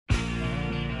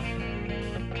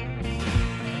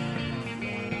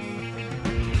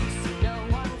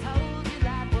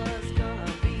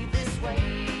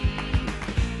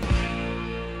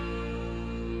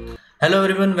Hello,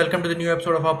 everyone. Welcome to the new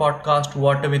episode of our podcast,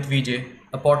 Water with VJ,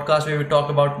 a podcast where we talk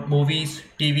about movies,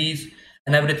 TVs,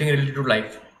 and everything related to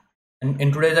life. And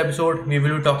in today's episode, we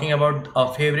will be talking about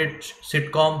our favorite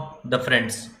sitcom, The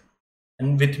Friends.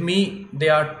 And with me, they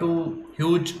are two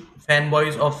huge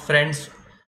fanboys of Friends,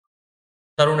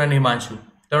 Tarun and Himanshu.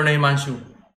 Tarun and Himanshu,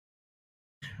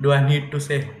 do I need to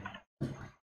say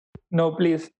No,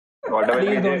 please. Whatever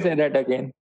Please don't VJ, say that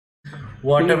again.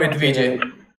 Water Please with don't say that VJ?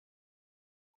 again.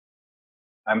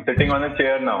 I'm sitting on a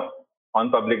chair now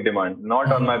on public demand,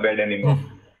 not on my bed anymore.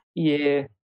 Yeah.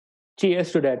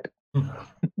 Cheers to that.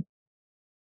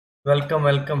 Welcome,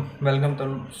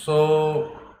 Tarun.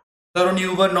 So, Tarun,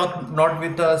 you were not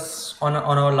with us on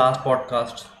our last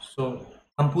podcast. So,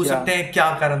 हम पूछ Yeah. सकते हैं क्या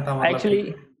कारण था मतलब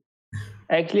कि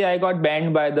Actually, I got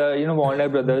banned by the Warner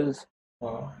Brothers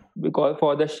हाँ, because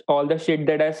for all the shit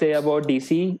that I say about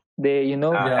DC, they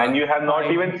Yeah. And you have not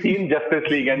I- even seen Justice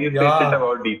League and you say Yeah. shit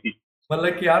about DC.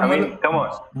 मतलब कि यार I mean, मतलब come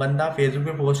on. बंदा Facebook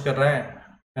पे post कर रहा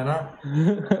है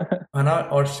ना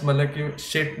और मतलब कि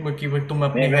शिट में कि भाई तुम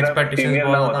अपनी नहीं, अगर आप एक्सपेक्टेशंस सीनियर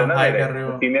ना बहुत होते ज्यादा ना हाई मेरे, कर रहे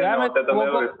हो सीनियर यार ना मैं होते तो मैं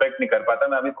लोगों वो को रिस्पेक्ट नहीं कर पाता,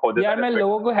 मैं अभी खो देता यार मैं respect.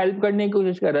 लोगों को हेल्प करने की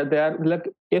कोशिश कर रहा था यार मतलब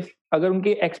इफ अगर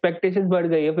उनकी एक्सपेक्टेशंस बढ़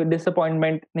गई है फिर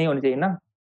डिसअपॉइंटमेंट नहीं होनी चाहिए ना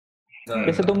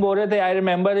जैसे तुम बोल रहे थे I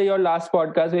remember your last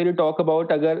podcast where you talk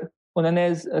about अगर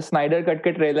उन्होंने स्नाइडर कट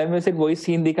के ट्रेलर में सिर्फ वही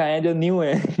सीन दिखाए हैं जो न्यू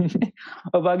है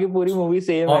और बाकी पूरी मूवी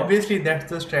सेम है ऑब्वियसली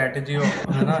दैट्स द स्ट्रेटजी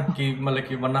है ना कि मतलब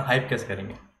कि वरना हाइप कैसे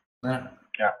करेंगे है ना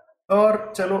Yeah. और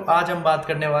चलो आज हम बात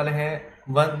करने वाले हैं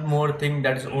one more thing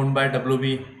that is owned by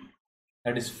WB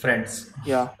that is friends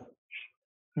या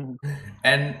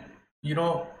and you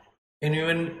know and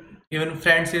even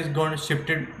Friends is going to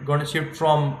shift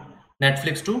from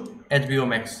Netflix to HBO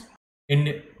Max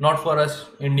in not for us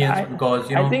Indians I,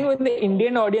 because I think with the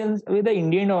Indian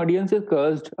audience is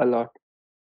cursed a lot.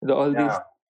 All these Yeah.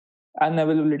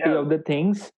 unavailability Yeah. of the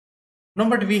things. no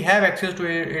but we have access to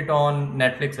it on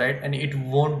Netflix, right? And it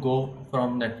won't go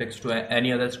from Netflix to any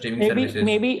other streaming Maybe services.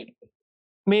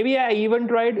 maybe I even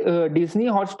tried Disney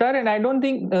Hotstar, and I don't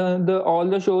think the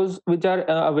all the shows which are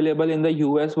available in the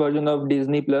US version of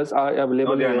Disney Plus are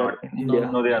available No, they are here not. in India.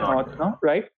 No, they are not. No,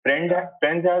 right?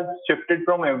 Friends has shifted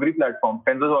from every platform.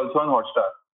 Friends was also on Hotstar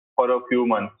for a few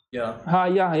months. Yeah,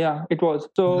 Yeah, it was.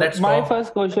 So let's my talk.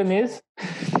 first question is,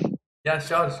 Yeah,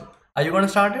 sure. Are you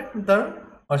going to start it, Tarun,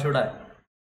 or should I?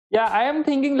 yeah, I am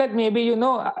thinking that maybe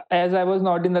as I was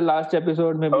not in the last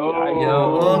episode, maybe I Oh. can do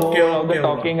Okay, more of the okay,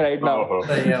 talking right now. Oh.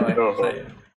 सही है भाई Oh. सही है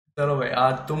चलो भाई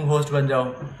आज तुम host बन जाओ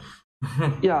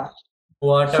Yeah.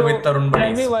 Water So with Tarun tell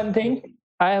me buddies. one thing.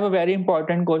 I have a very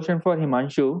important question for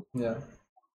Himanshu. Yeah.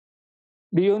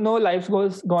 Do you know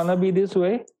life's gonna be this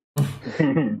way?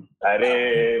 अरे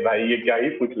भाई ये क्या ही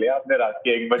पूछ लिया आपने रात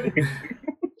के 1 बजे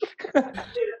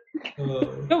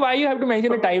So why you have to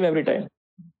mention the time every time?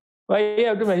 Why you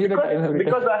have to mention the time every time?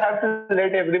 because I have to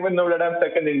let everyone know that I'm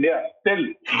stuck in India still.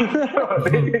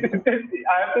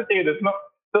 I have to say this, no?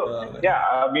 So yeah,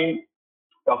 I mean,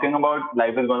 talking about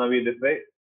life is gonna be this way.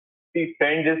 See,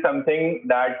 Friends is something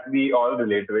that we all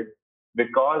relate with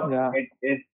because Yeah. it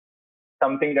is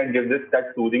something that gives us that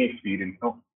soothing experience.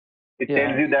 No, it Yeah.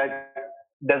 tells you that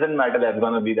doesn't matter that's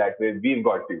gonna be that way. We've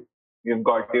got you. We've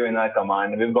got you in our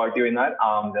command. We've got you in our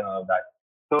arms and all of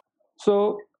that. So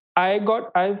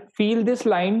I feel this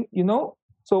line,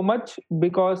 so much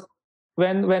because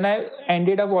when I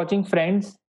ended up watching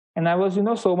Friends and I was,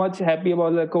 so much happy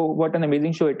about like, oh, what an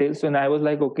amazing show it is. And I was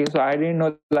like, okay, so I didn't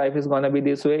know life is gonna be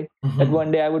this way. That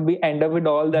one day I would be end up with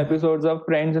all the episodes of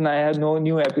Friends and I have no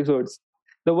new episodes.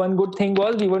 The one good thing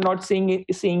was we were not seeing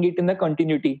it in the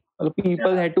continuity.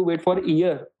 People had to wait for a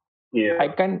year. Yeah. I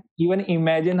can even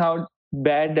imagine how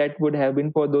bad that would have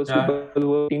been for those Yeah. people who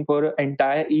were waiting for an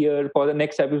entire year for the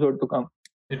next episode to come.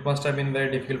 It must have been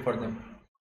very difficult for them.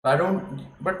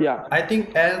 But Yeah. I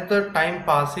think as the time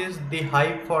passes, the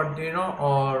hype for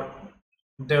or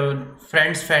the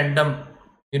Friends fandom,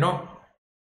 you know,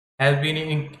 has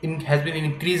been has been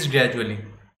increased gradually.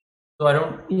 So I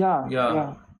don't.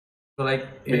 Yeah. So like.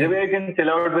 Vijay bhai, you can chill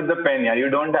out with the pen. Yeah, you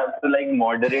don't have to like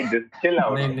moderate this. Chill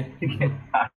out. नहीं,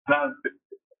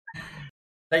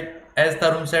 like as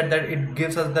Tarun said that it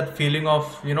gives us that feeling of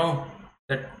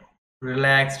that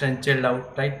relaxed and chilled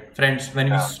out, right? Friends when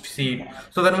you Yeah. see it.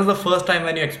 So when was the first time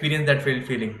when you experienced that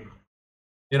feeling?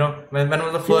 When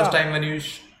was the first Yeah. time when you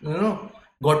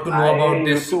got to know I about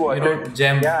this used to watch it.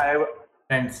 gem Yeah,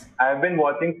 Friends? I've been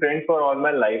watching Friends for all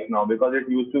my life now because it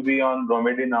used to be on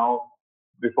Comedy Now.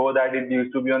 Before that, it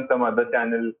used to be on some other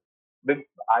channel.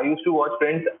 I used to watch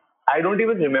Friends. I don't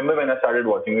even remember when I started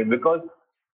watching it because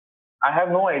I have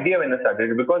no idea when I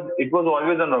started because it was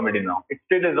always on Comedy Now. It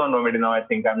still is on Comedy Now. I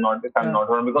think I'm not if I'm Yeah. not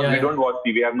wrong because Yeah, we yeah, don't watch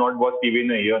TV. I have not watched TV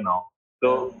in a year now, yeah.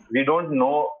 so we don't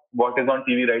know what is on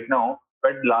TV right now.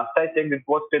 But last I checked, it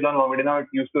was still on Comedy Now. It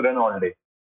used to run all day.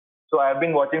 So I've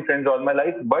been watching Friends all my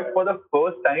life, but for the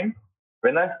first time,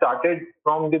 when I started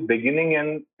from the beginning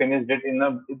and finished it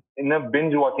in a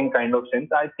binge watching kind of sense,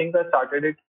 I think I started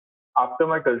it after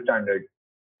my 12th standard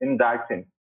in that sense.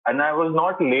 And I was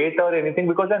not late or anything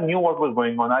because I knew what was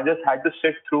going on. I just had to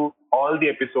sit through all the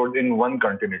episodes in one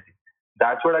continuity.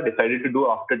 That's what I decided to do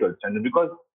after 12th standard because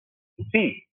see,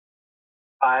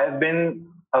 I've been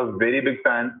a very big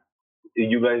fan.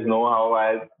 You guys know how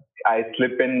I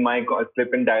slip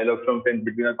in dialogue from Friends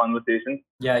between our conversations.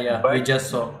 Yeah, yeah. We But just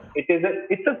saw.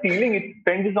 it's a feeling.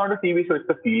 Friends is not a TV show. It's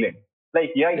a feeling.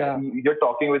 Like yeah, Yeah. you're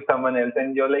talking with someone else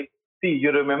and you're like, see,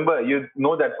 you remember, you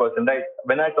know that person, right?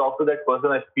 When I talk to that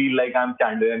person, I feel like I'm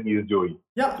Chandler and he's Joey.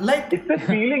 Yeah, like It's a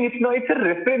feeling. It's a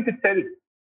reference itself.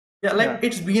 yeah, Yeah. like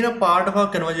it's been a part of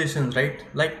our conversations, right?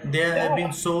 Like there have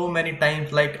been Yeah. so many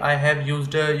times, like I have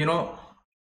used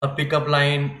a pickup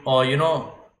line or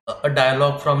a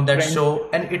dialogue from that Friends. show,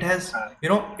 and it has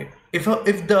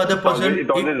if the other It person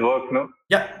always works, no?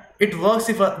 yeah, it works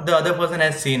if the other person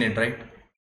has seen it, right?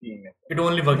 Yeah. It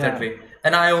only works that Yeah. way.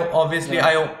 And obviously Yeah.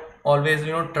 I always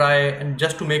try and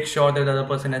just to make sure that the other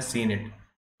person has seen it.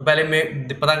 तो पहले मैं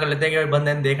पता कर लेते हैं कि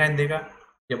बंदे ने देखा है देखा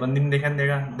या बंदी ने देखा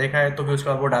है देखा है तो फिर उसके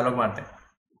बाद वो डायलॉग मारते हैं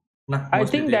ना I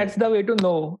मोस्टली think तो that's the way to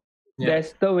know. yeah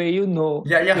That's the way you know.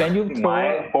 yeah yeah When you throw My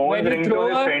phone's when you throw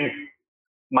ringtone is a Friends.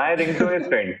 My ringtone is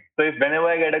Friends. So if whenever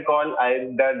I get a call,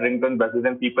 that ringtone buzzes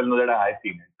and people know that I have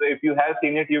seen it. So if you have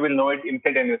seen it, you will know it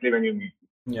instantaneously when you meet.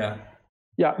 yeah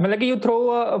yeah, like you throw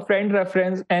a friend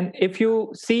reference, and if you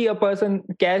see a person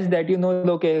catch that, you know,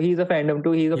 okay, he's a fandom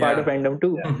too. He's a part of yeah fandom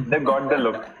too. Yeah. They've got the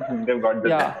look. They've got the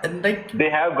look. Yeah. and like They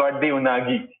have got the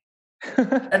unagi.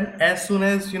 and as soon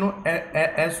as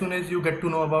as soon as you get to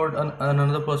know about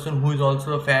another person who is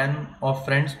also a fan of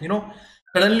Friends,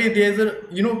 suddenly there's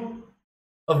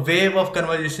a wave of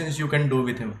conversations you can do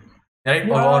with him, right?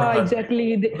 Or Yeah, her, exactly.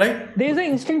 right? There's an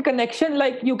instant connection.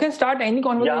 Like you can start any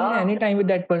conversation Yeah. anytime with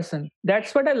that person.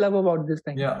 That's what I love about this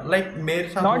thing. Yeah, like मेरे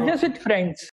साथ Not just with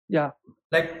friends. Yeah.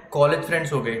 like college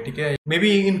friends हो गए, ठीक है, may be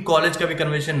in college का भी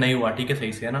conversation नहीं हुआ, ठीक है,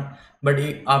 सही से, है ना, बट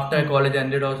आफ्टर कॉलेज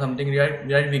एंडेड और something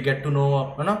right we get to know,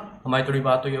 है ना, हमारी थोड़ी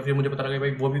बात हुई और फिर मुझे पता लगा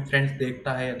भाई वो भी फ्रेंड्स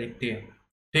देखता है या देखती है,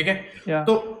 ठीक है, Yeah.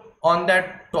 तो on that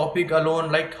topic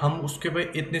alone like हम उसके पे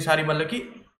इतनी सारी मतलब कि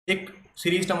एक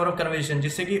सीरीज नंबर ऑफ कन्वर्सेशन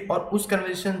जिससे कि और उस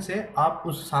कन्वर्सेशन से आप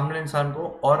उस सामने इंसान को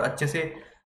और अच्छे से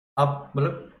आप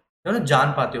मतलब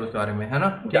जान पाते हो उसके बारे में, है ना,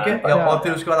 ठीक है, और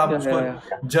फिर उसके बाद आप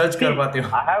उसको जज कर पाते हो.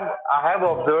 I have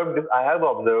observed this. I have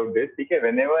observed this. Okay,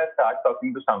 whenever I start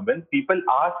talking to someone, people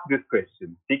ask this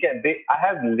question. Okay, I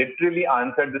have literally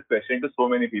answered this question to so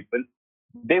many people.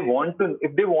 They want to,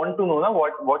 if they want to know na,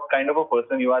 what kind of a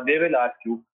person you are, they will ask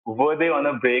you, were they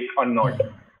on a break or not?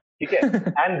 Okay,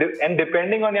 and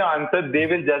depending on your answer, they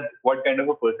will judge what kind of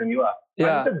a person you are. Yeah.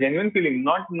 And it's a genuine feeling.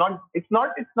 It's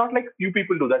not like few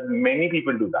people do that. Many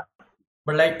people do that.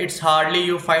 But like it's hardly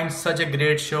you find such a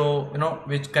great show,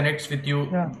 which connects with you,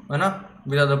 Yeah. है ना,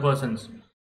 with other persons.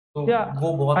 तो Yeah.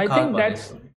 वो बहुत I खास think बात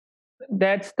है.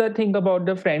 that's the thing about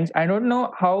the Friends. I don't know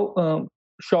how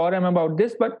sure I'm about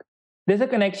this, but there's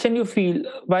a connection you feel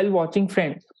while watching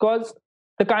Friends, because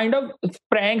the kind of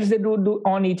pranks they do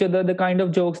on each other, the kind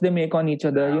of jokes they make on each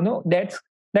other,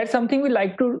 that's something we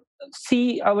like to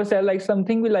see ourselves, like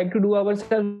something we like to do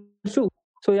ourselves too.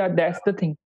 So yeah, that's the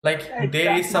thing. Like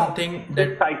there is something The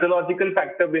that psychological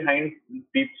factor behind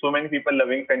so many people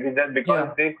loving Friends is that because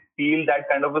Yeah. they feel that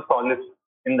kind of a solace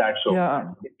in that show.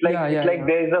 Yeah. It's like Yeah, it's like yeah.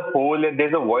 there's a hole,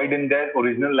 there's a void in their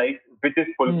original life which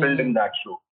is fulfilled in that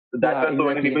show. So that's Yeah, why so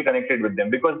many exactly. people connected with them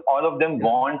because all of them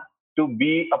want to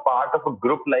be a part of a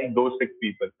group like those 6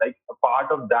 people, like a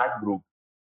part of that group.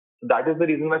 So that is the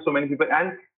reason why so many people,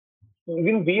 and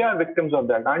even we are victims of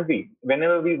that, aren't we?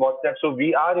 Whenever we watch that show,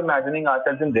 we are imagining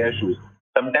ourselves in their shoes.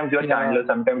 Sometimes you're Yeah. Chandler,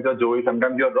 sometimes you're Joey,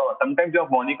 sometimes you're Ross, sometimes you're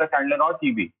Monica Chandler or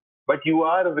TV. But you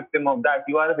are a victim of that.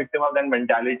 You are a victim of that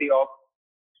mentality of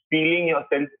feeling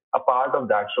yourself a part of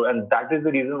that show. And that is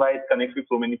the reason why it connects with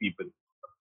so many people.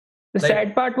 The Like-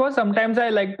 sad part was sometimes I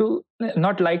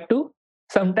not like to.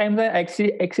 Sometimes I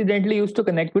accidentally used to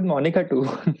connect with Monica too.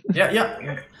 yeah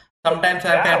sometimes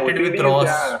I've Yeah, connected with OTD, Ross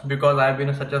yeah. because I've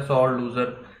been such a sore loser.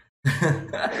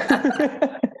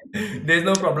 There's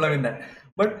no problem in that,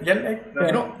 but yeah, like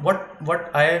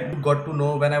what I got to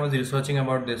know when I was researching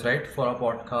about this, right, for a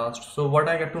podcast. So what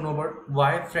I get to know about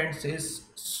why Friends is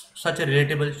such a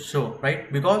relatable show,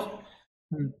 right, because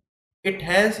it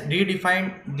has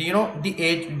redefined the the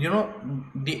age,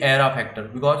 the era factor,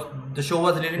 because the show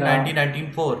was released in Yeah.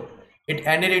 1994. It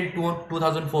ended in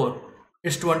 2004.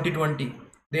 It's 2020.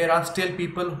 There are still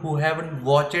people who haven't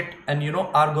watched it and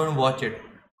are going to watch it.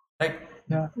 Like,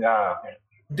 Yeah. Yeah.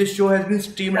 this show has been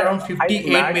streamed Yeah, around I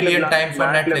 58 million times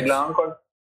on Matt Netflix. LeBlanc or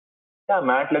yeah,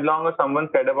 Matt LeBlanc or someone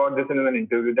said about this in an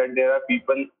interview that there are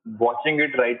people watching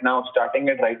it right now, starting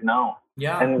it right now,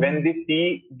 Yeah. and when they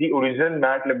see the original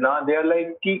Matt LeBlanc, they are like,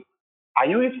 "Ki, are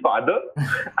you his father?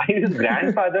 Are you his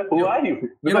grandfather? Who you are you? you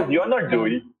Because know you're not Yeah.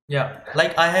 Joey." Yeah,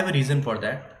 like I have a reason for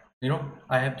that.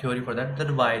 I have theory for that.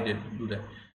 That why they do that.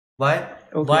 Why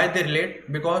Okay. they relate?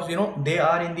 Because they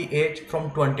are in the age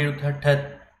from 20 to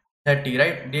 30,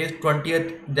 right? There's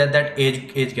 20th, that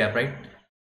age gap, right?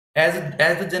 As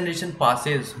the generation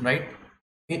passes, right?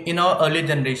 In our early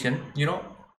generation,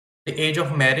 the age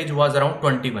of marriage was around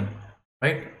 21,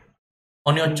 right?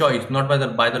 On your Mm. choice, not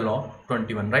by the law.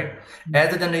 21, right? Mm. As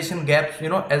the generation gaps,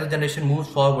 as the generation moves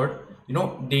forward,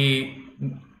 the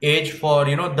age for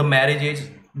the marriage age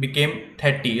became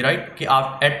 30, right?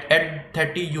 At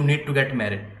 30 you need to get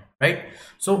married, right?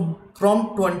 So Mm. from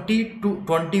 20 to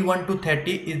 21 to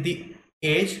 30 is the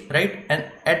age, right?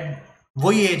 And at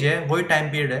वही age है, वही time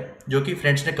period है जो कि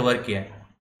friends ने cover किया है,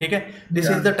 ठीक है? This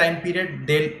is Yeah. The time period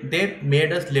they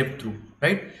made us live through,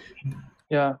 right?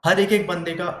 Yeah. हर एक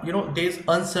बंदे का there is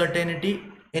uncertainty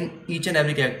in each and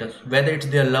every characters, whether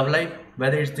it's their love life,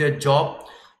 whether it's their job.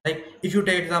 Like, if you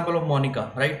take example of Monica,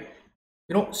 right?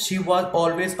 She was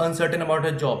always uncertain about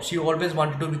her job. She always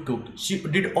wanted to be cook. She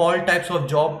did all types of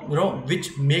job, which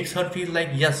makes her feel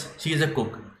like, yes, she is a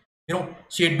cook.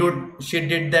 She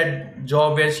did that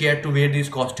job where she had to wear these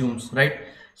costumes, right?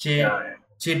 she Yeah,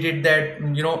 she did that,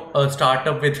 a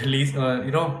startup with Lisa,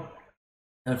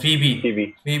 Phoebe.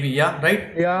 TV. Phoebe, yeah, right.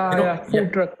 Yeah. Yeah. Yeah,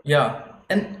 Food truck. yeah.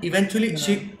 And eventually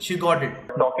Yeah. she got it.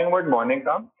 Talking about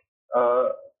Monica, uh,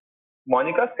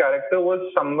 Monica's character was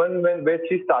someone where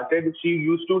she started, she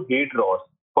used to hate Ross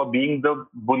for being the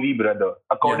bully brother,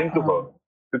 Yeah, according to her,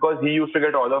 because he used to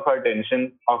get all of her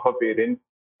attention of her parents.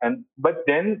 And but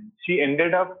then she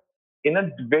ended up in a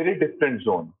very different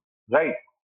zone, right?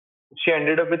 She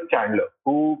ended up with Chandler,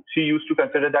 who she used to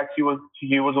consider that he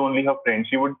was only her friend.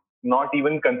 She would not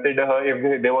even consider her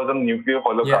if there was a nuclear yeah,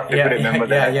 holocaust. If you yeah, yeah, remember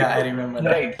that yeah, yeah. I episode, remember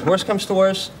Yeah. right? that. Worst comes to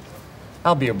worst,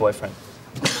 I'll be your boyfriend.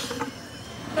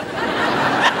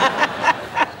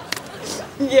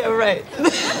 Yeah, right.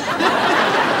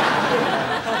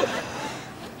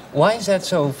 Why is that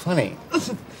so funny?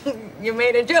 You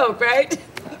made a joke, right?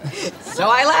 So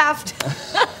I laughed.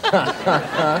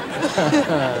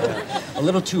 A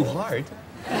little too hard.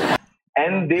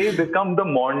 And they become the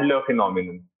Mondler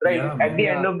phenomenon, right? Yeah, At the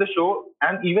man. end of the show,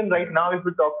 and even right now, if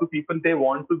we talk to people, they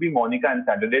want to be Monica and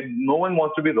Sandra. No one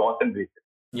wants to be Ross and Rachel.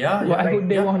 Yeah, Why yeah, would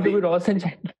they yeah. want to be Ross and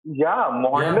Chandler? Yeah,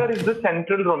 Mondler Yeah. is the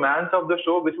central romance of the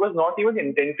show, which was not even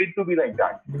intended to be like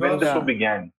that when the Because- show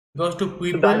began. Because to So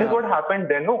people, that is what happened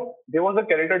then. No, there was a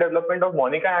character development of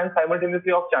Monica and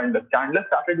simultaneously of Chandler. Chandler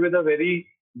started with a very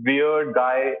weird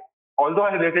guy. Although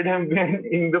I related him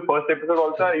in the first episode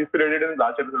also, I used to relate him in the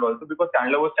last episode also because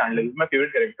Chandler was Chandler. He's my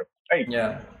favorite character, right?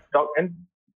 yeah, And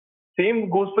same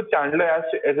goes for Chandler as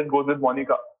it goes with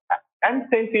Monica. And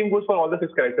same goes for all the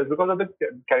six characters because of the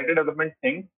character development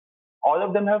thing. All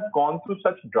of them have gone through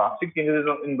such drastic changes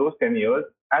in those 10 years.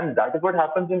 And that is what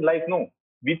happens in life. No,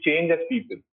 we change as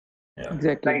people. yeah,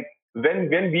 Exactly. Like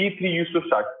when we three used to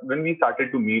start, when we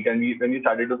started to meet and when we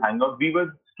started to hang out, we were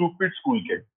stupid school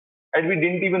kids. And we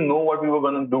didn't even know what we were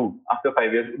going to do after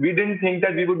 5 years. We didn't think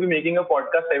that we would be making a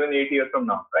podcast 7, 8 years from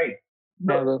now, right?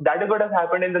 No. That is what has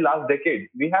happened in the last decade.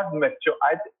 We have mature.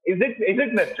 Is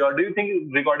it mature? Do you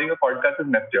think recording a podcast is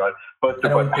mature? First I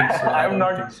of all, don't think so. I I'm don't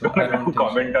not think so. I going don't to think so.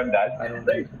 comment on that. I don't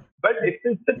Right? think so. But it's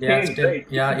a Yeah, change, still, right?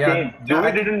 yeah, It's a yeah. change. Yeah, Joey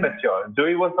I- didn't mature.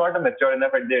 Joey was not mature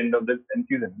enough at the end of the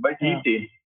season, but he Yeah.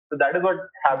 changed. So that is what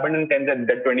happened in 10,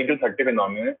 that 20 to 30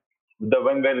 phenomenon. The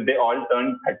one where they all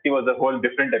turned 30 was a whole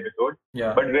different episode.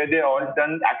 Yeah. But where they all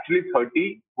turned actually 30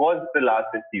 was the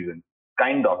last season,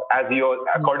 kind of,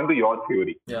 according to your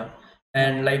theory. Yeah.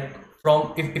 And like,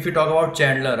 from if you talk about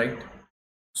Chandler, right?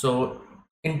 So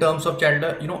in terms of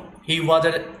Chandler, he was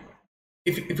a,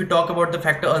 if you talk about the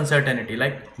factor uncertainty,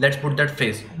 like, let's put that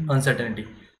phrase, uncertainty.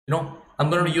 I'm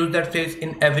going to use that phrase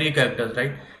in every character,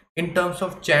 right? In terms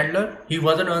of Chandler, he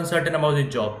wasn't uncertain about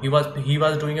his job. He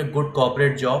was doing a good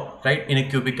corporate job, right, in a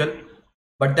cubicle,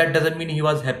 but that doesn't mean he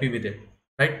was happy with it,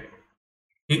 right?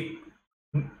 He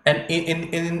and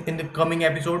in the coming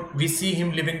episode, we see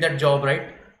him living that job, right?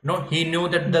 He knew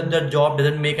that the job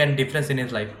doesn't make any difference in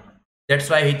his life. That's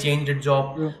why he changed the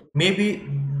job. Yeah. Maybe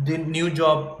the new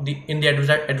job in the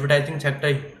advertising sector,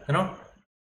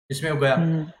 इसमें हो गया,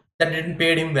 Hmm. that didn't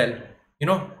pay him well,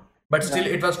 but still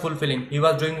Yeah. it was fulfilling. He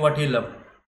was doing what he loved.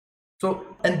 So,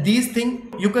 and these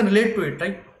things you can relate to it,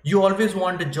 right? You always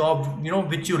want a job,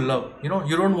 which you love. You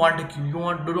don't want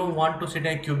you don't want to sit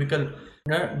in a cubicle,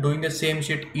 doing the same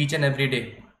shit each and every day.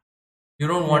 You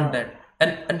don't want Yeah. that.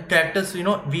 And characters,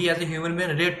 we as a human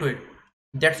being relate to it.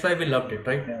 That's why we loved it,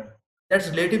 right? Yeah. That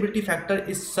relatability factor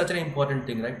is such an important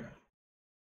thing, right?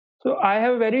 So I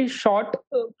have a very short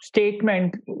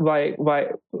statement why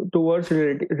towards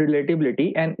relatability,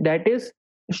 and that is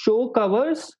show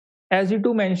covers, as you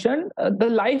two mentioned, the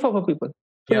life of a people.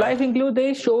 So Yeah. life includes they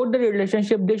show the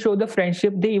relationship, they show the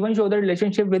friendship, they even show the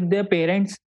relationship with their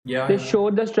parents. Yeah, They yeah. show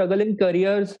the struggle in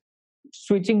careers,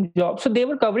 switching jobs. So they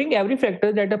were covering every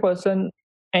factor that a person,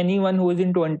 anyone who is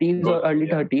in 20s or early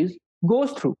Yeah. 30s,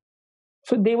 goes through.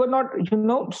 So they were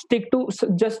not stick to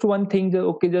just one thing,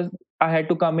 okay, just I had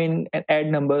to come in and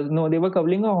add numbers. No, they were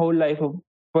covering a whole life of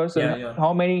person, Yeah, yeah. how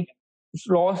many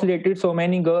Ross dated so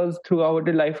many girls throughout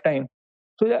a lifetime.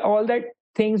 So all that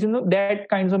things, that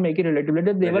kinds of make it relatable,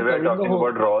 that they When were you were covering the talking whole.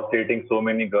 about Ross dating so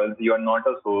many girls, you are not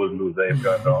a sore loser if you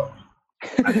are Ross.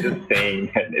 I'm just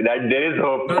saying that there is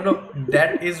hope. No,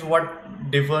 that is what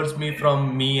differs me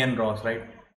from me and Ross, right?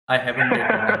 I haven't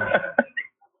dated anyone.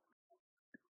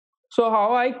 So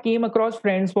how I came across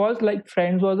Friends was like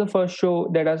Friends was the first show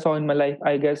that I saw in my life.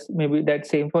 I guess maybe that's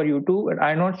same for you too, but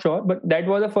I'm not sure. But that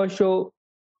was the first show,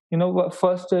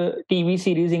 first TV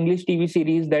series, English TV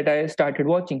series that I started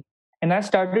watching. And I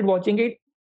started watching it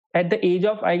at the age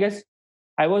of, I guess,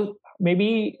 I was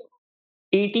maybe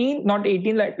 18, not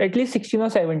 18, like at least 16 or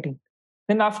 17.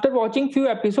 Then after watching few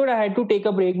episodes, I had to take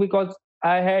a break because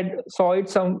I had saw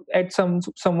it at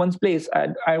someone's place.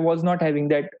 I was not having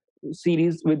that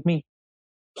series with me.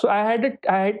 So I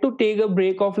had to take a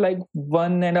break of like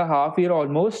 1.5 year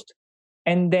almost,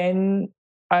 and then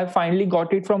I finally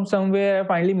got it from somewhere. I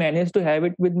finally managed to have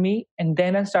it with me, and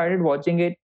then I started watching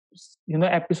it,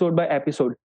 episode by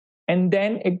episode. And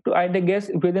then I guess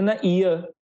within a year,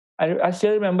 I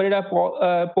still remember it.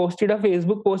 I posted a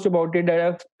Facebook post about it that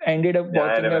I've ended up Yeah, I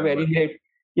watching a very remember. great.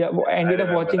 Yeah, I ended up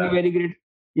remember watching a that. very great.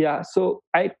 Yeah, so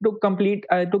I took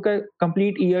a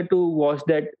complete year to watch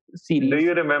that Do series.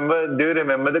 you remember? Do you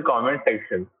remember the comment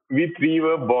section? We three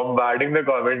were bombarding the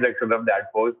comment section of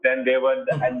that post, and there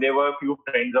were a few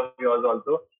friends of yours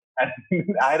also. And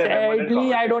I remember that Sadly,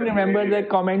 comment I don't section remember really the well.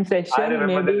 comment I section.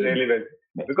 remember that Maybe really well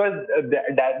because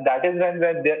that is when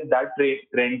that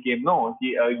trend came. No,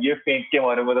 कि ये फेंक के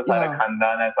मारूंगा तो सारा yeah.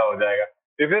 खानदान ऐसा हो जाएगा.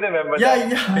 If you remember Yeah, that,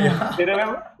 yeah, you yeah.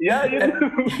 remember? Yeah,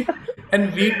 you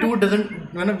And we two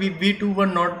doesn't, we two were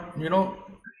not, as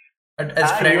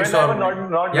you friends and I or were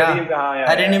not very. yeah. Yeah,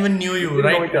 I didn't yeah. even knew We you, didn't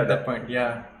know right, each at other. that point.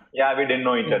 Yeah. Yeah, we didn't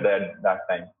know each other at that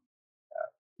time.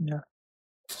 Yeah.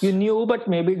 You knew, but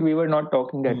maybe we were not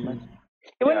talking that much.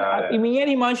 Even Yeah, me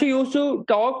and Himanshu used to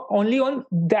talk only on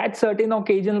that certain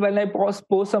occasion when I post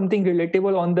something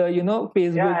relatable on the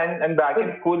Facebook. yeah, and back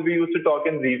in school we used to talk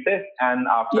in recess and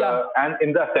Yeah, after and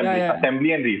in the yeah, yeah,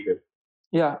 assembly and recess.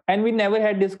 yeah. And we never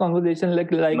had this conversation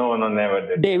like No, never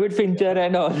did. David Fincher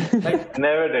and all. Like,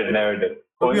 Never did. to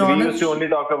be We used to honest, only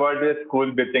talk about the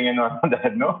school bitching and all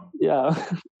that. No. Yeah,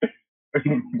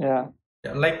 yeah.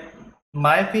 yeah, like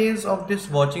my phase of this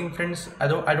watching Friends, I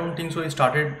don't think so. It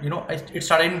started, it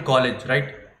started in college,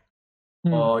 right?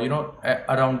 Hmm. Or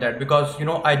around that, because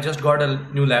I just got a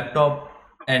new laptop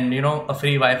and a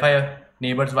free Wi-Fi,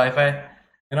 neighbor's Wi-Fi,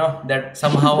 that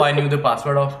somehow I knew the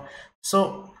password of.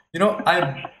 So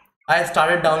I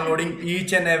started downloading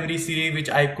each and every series which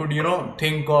I could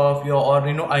think of, or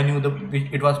I knew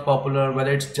it was popular,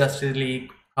 whether it's Justice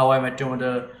League, How I Met Your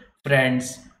Mother,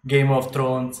 Friends, Game of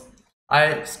Thrones.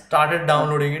 I started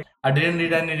downloading it. I didn't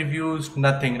read any reviews,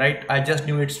 nothing, right? I just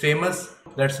knew it's famous.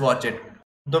 Let's watch it.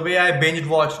 The way I binge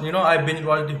watched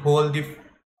the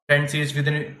Friend series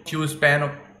within a few span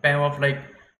of like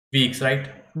weeks, right?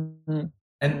 Hmm.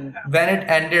 And when it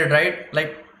ended, right,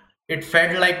 like it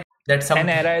felt like that An something.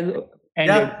 era is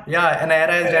ended. Yeah, an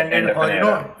era is End ended, of or an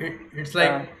era. it's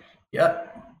Yeah. like, yeah,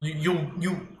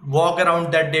 you walk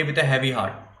around that day with a heavy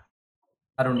heart.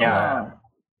 I don't know why. Yeah.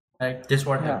 Like this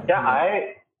what Yeah. happened.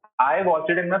 Yeah, I watched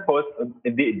it in my first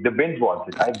the binge watched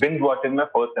it. I binge watched in my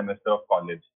first semester of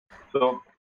college. So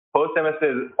first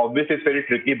semester is obviously it's very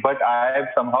tricky, but I have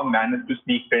somehow managed to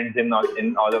sneak Friends in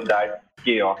all of that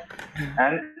chaos.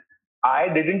 And I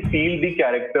didn't feel the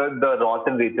character, the Ross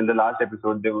and Rachel, the last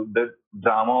episode, the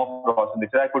drama of Ross and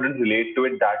Rachel. I couldn't relate to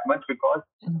it that much because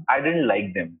I didn't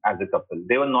like them as a couple.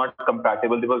 They were not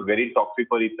compatible. They were very toxic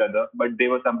for each other, but they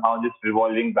were somehow just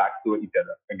revolving back to each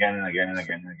other again and again and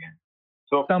again and again.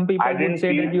 So Some people I would didn't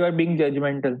say that feel you are being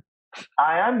judgmental.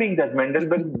 I am being judgmental,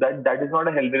 but that is not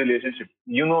a healthy relationship.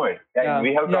 You know it. Yeah,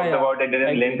 We have yeah, talked yeah. about it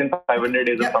I in length agree. in 500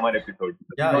 Days of Yeah, Summer episode.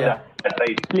 You yeah, know yeah, Yeah. that,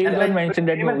 right? Please and don't like, mention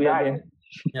that Same as movie that. again.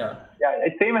 yeah, Yeah,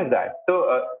 it's same as that. So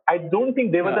I don't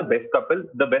think they were the Yeah. best couple.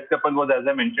 The best couple was, as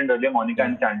I mentioned earlier, Monica yeah,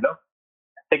 and Chandler.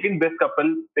 I think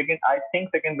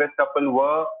second best couple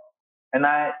were, and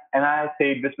I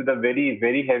say this with a very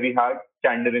very heavy heart,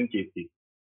 Chandler and Casey.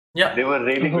 They yeah. were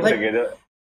really good Oh, Like, together.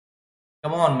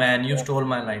 come on, man, you Yeah. stole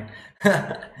my line.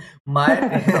 My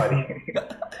Sorry.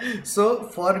 so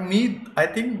for me, I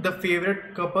think my favorite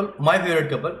couple,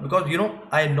 because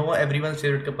I know everyone's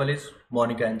favorite couple is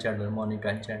Monica and Chandler,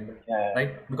 Yeah.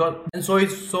 right? Because and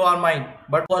so are mine,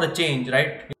 but for a change,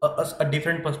 right? A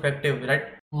different perspective, right?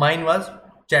 Mine was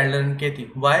Chandler and Kathy.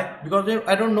 Why? Because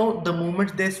I don't know, the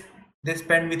moments they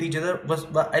spend with each other was,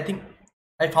 I think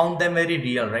I found them very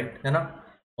real, right?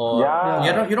 Or yeah.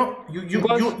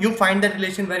 Yeah. you find that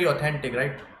relation very authentic,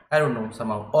 right? I don't know,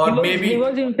 somehow, He or was he maybe,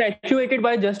 was infatuated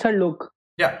by just her look.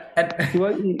 yeah, and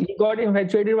He got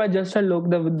infatuated by just her look,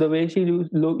 the way she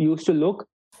used to look.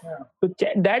 Yeah. So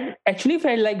that actually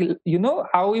felt like,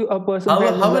 how a person how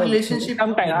falls in how a love relationship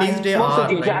sometimes. these days Most of are,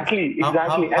 the right? time.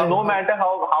 Exactly. And no matter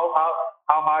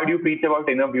how hard you preach about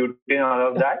inner beauty and all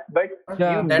of that, but you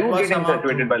Yeah. That do was get somehow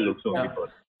infatuated by true. looks only Yeah.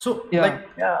 first. So like,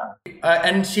 Yeah. Yeah.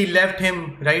 and she left him,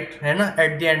 right?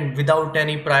 At the end, without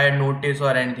any prior notice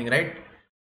or anything, right?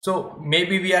 So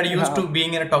maybe we are used Yeah. to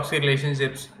being in a toxic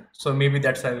relationships. So maybe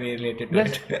that's why we related to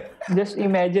Just it. just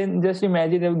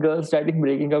imagine if girls starting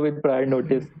breaking up with prior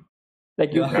notice.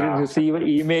 Like you Yeah. Yeah. receive an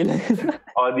email.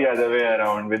 Or the other way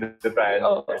around with the prior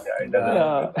Oh, knowledge. Yeah, it doesn't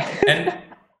Yeah. happen. yeah. And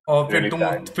और Really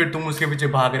sad. फिर तुम उसके पीछे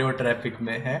भाग रहे हो traffic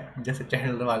में, है जैसे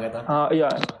चैनल भागा था.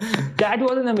 Yeah. That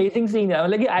was an amazing scene.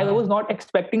 Like I was not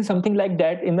expecting something like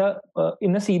that in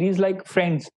a series like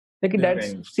Friends. Like Yeah. that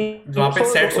Friends. seems वहाँ पे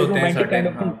so सेट्स होते हैं romantic kind सर्टेन.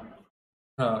 of हाँ, thing.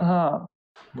 हाँ, हाँ.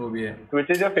 वो भी है. Which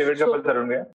is your favorite So couple, Tarun?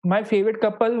 Bhaiya? my favorite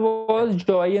couple was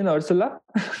Joy and Ursula.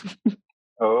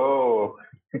 Oh,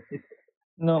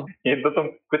 No. ये तो तुम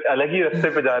कुछ अलग ही रास्ते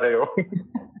पे जा रहे हो.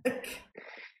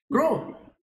 ब्रो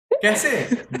कैसे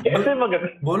कैसे मगर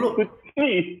बोलो कुछ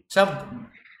नहीं. सब.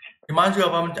 हिमांशु,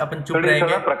 अपन चुप रहेंगे.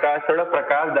 थोड़ा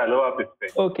प्रकाश डालो आप इस पे.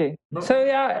 Okay. No. So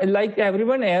yeah, like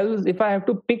everyone else, if I have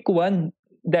to pick one,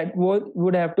 that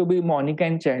would have to be Monica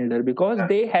and Chandler, because Yeah.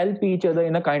 they help each other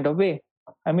in a kind of way.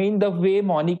 I mean, the way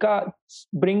Monica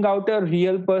bring out a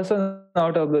real person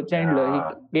out of the Chandler.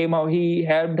 Yeah. He came out, he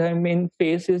helped him in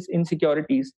face his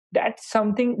insecurities. That's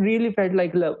something really felt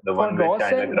like love. The For one where Ross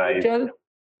Chandler and cries. Rachel,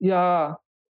 yeah.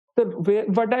 So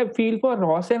what I feel for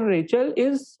Ross and Rachel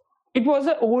is, it was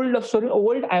an old love story.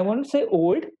 Old, I won't say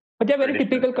old, but a very Traditional.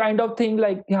 typical kind of thing,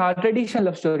 like traditional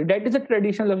love story. That is a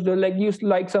traditional love story. Like you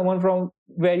like someone from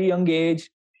very young age,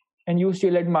 and you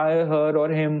still admire her or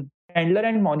him. Chandler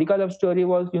and Monica love story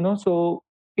was, so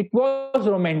it was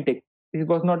romantic. It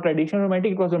was not traditional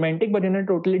romantic. It was romantic, but in a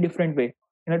totally different way,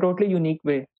 in a totally unique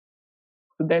way.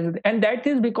 So and that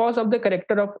is because of the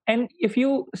character of. And if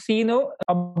you see,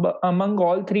 among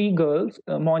all three girls,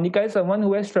 Monica is someone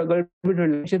who has struggled with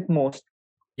relationship most.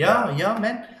 Yeah,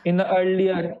 man. In the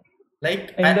earlier Like,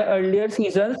 in the earlier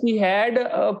seasons, he had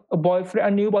a boyfriend,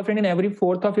 a new boyfriend in every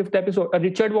fourth or fifth episode.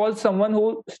 Richard was someone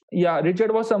who stood Yeah,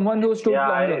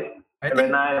 longer. I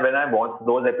think when I watched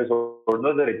those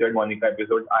episodes, the Richard Monica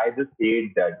episodes, I just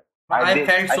hate that. I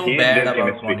felt so hate bad their about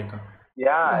chemistry. Monica.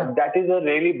 Yeah, that is a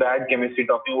really bad chemistry.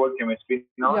 Talking about chemistry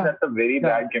now, Yeah. that's a very Yeah.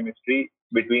 bad chemistry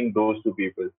between those two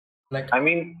people. Like, I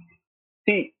mean,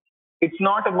 see, it's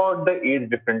not about the age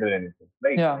difference or anything,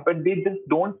 right? Yeah. But they just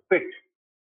don't fit.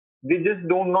 They just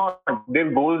do not. Their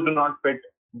goals do not fit.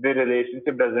 Their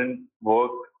relationship doesn't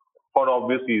work for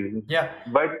obvious reasons. yeah,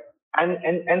 But and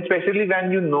especially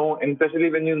when you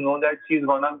know, that she's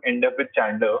gonna end up with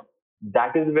Chandler,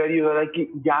 that is where you are like,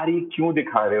 यार ये क्यों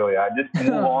दिखा रहे हो यार? Just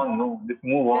move on, no, just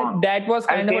move on. That was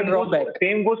kind of a drawback.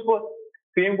 Same goes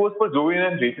for Joey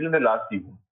and Rachel in the last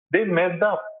season. They messed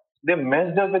up. They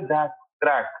messed up with that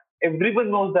track.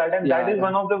 Everyone knows that, and that is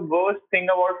one of the worst thing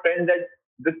about Friends that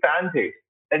the fans hate.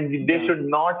 And they should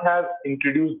not have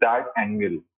introduced that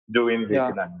angle, Joey and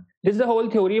Rachel. Yeah. This is the whole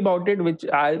theory about it, which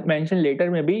I'll mention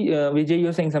later. Maybe Vijay,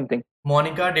 you're saying something.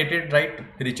 Monica dated, right,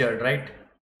 Richard, right,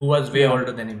 who was way Yeah.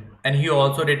 older than him, and he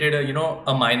also dated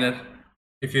a minor,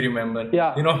 if you remember.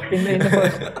 Yeah.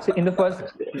 in the first,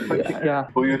 yeah.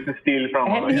 Who used to steal from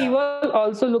her. And he was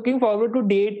also looking forward to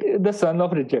date the son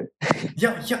of Richard.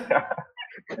 Yeah. Yeah.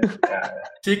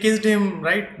 She kissed him,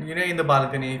 right, in the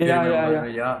balcony, if you remember.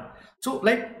 Yeah. So,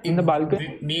 like, In the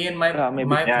balcony? me and my Maybe.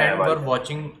 my Yeah, friend were balcony.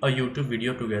 watching a YouTube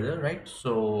video together, right?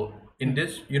 So in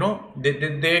this,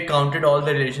 they counted all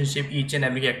the relationship each and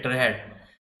every actor had,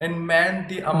 and man,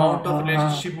 the amount of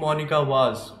relationship Monica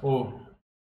was, oh,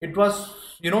 it was,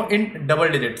 in double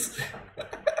digits.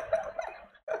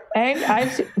 And Not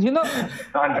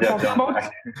talking judging.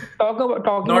 about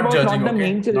talking Not about judging, not the okay,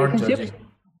 main not relationships. judging.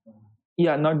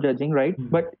 Yeah, not judging, right?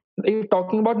 But if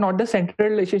talking about not the central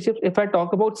relationships, if I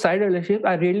talk about side relationships,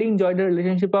 I really enjoyed the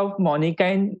relationship of Monica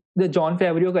and the John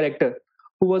Favreau character,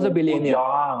 who was a billionaire.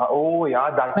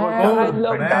 Yeah, that was Man, that I was Oh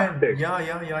love. man, fantastic.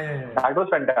 yeah. That was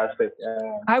fantastic.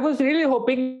 I was really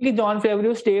hoping that John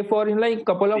Favreau stay for like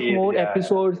couple of more Yeah,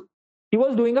 episodes. He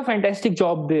was doing a fantastic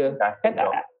job there, fantastic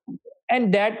job.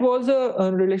 and that was a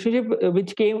relationship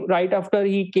which came right after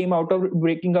he came out of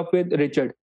breaking up with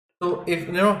Richard. So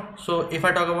if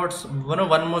I talk about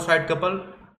one more side couple,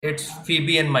 it's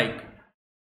Phoebe and Mike,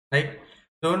 right?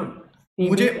 So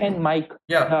मुझे, Phoebe and Mike.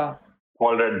 yeah, Yeah,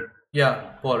 Already. yeah,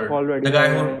 Pollard, already. the guy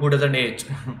Yeah, who yeah, who doesn't age.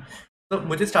 तो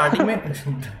मुझे starting में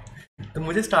तो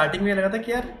मुझे starting में लगा था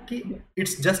कि यार कि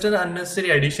it's just an unnecessary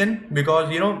addition,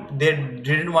 because they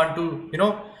didn't want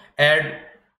to add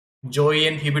जोई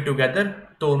एंड फीबी टुगेदर,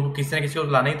 तो उनको किसी ना किसी को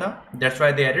लाना ही था, that's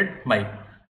why they added mic.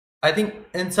 I think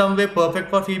in some way perfect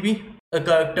for Phoebe, a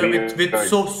character with Weird.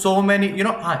 so many,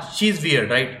 she's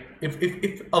weird, right?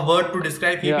 If a word to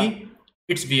describe Phoebe, yeah.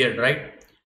 it's weird, right?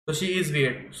 So she is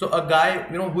weird. So a guy,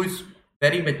 who is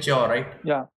very mature, right?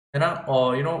 Yeah.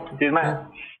 Or She's my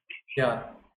yeah,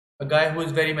 a guy who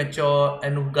is very mature,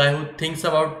 and a guy who thinks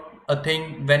about a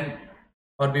thing when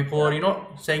or before,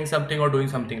 saying something or doing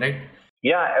something, right?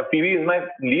 Phoebe is my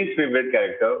least favorite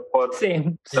character for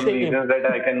Same. some reasons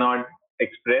that I cannot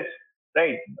express.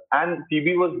 Right, and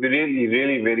Phoebe was really,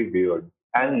 really very weird,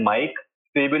 and Mike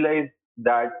stabilized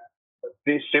that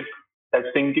ship, that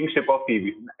sinking ship of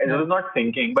Phoebe. It was not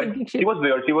sinking, but Sinking she ship. was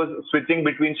weird. She was switching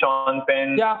between Sean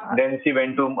Penn. Yeah. Then she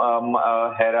went to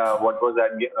Hera. What was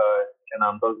that? क्या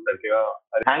नाम था उस लड़के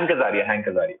का? Hank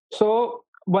Azaria. So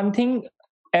one thing,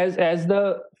 as the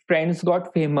Friends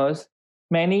got famous,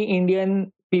 many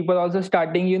Indian people also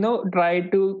starting, try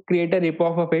to create a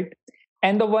rip-off of it.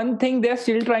 And the one thing they're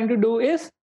still trying to do is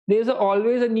there's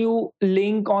always a new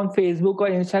link on Facebook or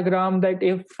Instagram that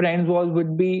if Friends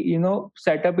would be,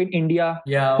 set up in India,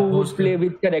 Yeah, who would play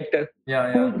which character,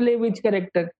 yeah, who would play which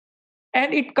character.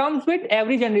 And it comes with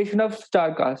every generation of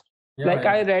star cast. yeah.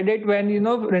 I read it when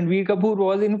Ranveer Kapoor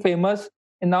was in Famous,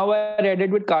 and now I read it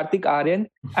with Kartik Aryan.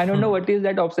 I don't know what is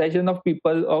that obsession of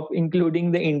people of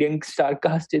including the Indian star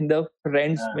cast in the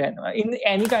Friends, man, in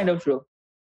any kind of show.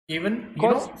 Even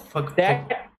Because that,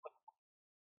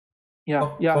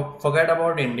 forget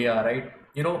about India, right?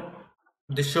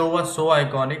 The show was so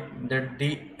iconic that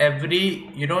every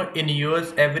in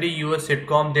US, every US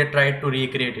sitcom they tried to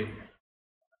recreate it.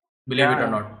 Believe it or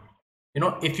not.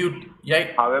 If you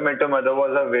How I Met Your Mother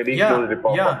was a very close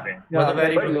rip-off of Friends. was a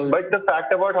very But the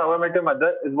fact about How I Met Your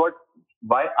Mother is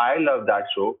why I love that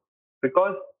show,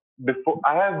 because before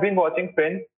I have been watching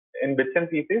Friends in bits and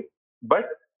pieces, but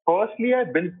firstly I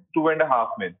binged Two and a Half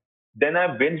Men, then I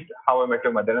binged How I Met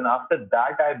Your Mother, and after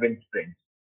that I binged Friends.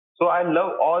 So I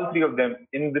love all three of them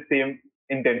in the same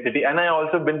intensity, and I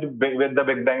also binged with the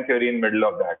Big Bang Theory in middle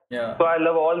of that. Yeah. So I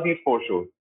love all these four shows.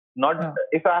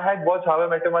 If I had watched How I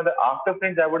Met Your Mother after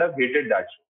Friends, I would have hated that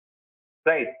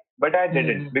show, right? But I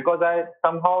didn't, because I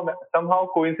somehow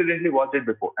coincidentally watched it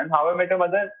before. And How I Met Your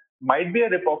Mother might be a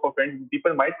rip-off of Friends.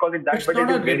 People might call it that, It's but not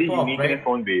it a is very rip-off, unique right? in its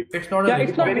own way. It's not a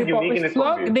it's not very rip-off. unique in its It's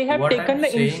own way. they have What taken I'm the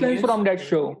saying influence is- from that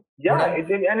show. Yeah,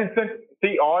 and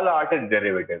see, all art is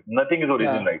derivative. Nothing is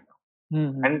original right now,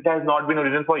 Mhm. and it has not been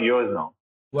original for years now.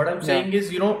 What I'm saying is,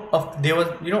 there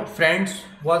was, Friends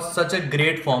was such a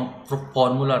great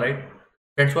formula, right?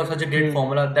 Friends was such a great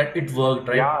formula that it worked,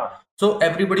 right? Yeah. So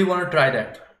everybody want to try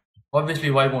that.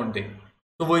 Obviously, why won't they?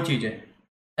 So वही चीज है.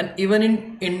 And even in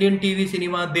Indian TV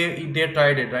cinema, they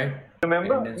tried it, right?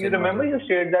 You remember you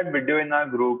shared that video in our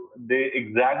group, the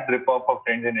exact rip-off of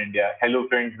Friends in India. Hello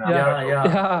Friends. Now.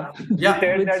 Yeah. You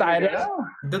shared With that Cyrus. video,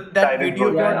 no? That Cyrus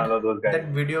video Ghosh and all of those guys. that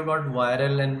video got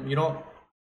viral, and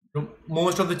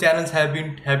most of the channels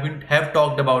have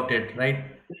talked about it, right?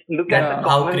 Just look at the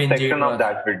How comment cringy section it of was.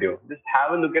 that video. Just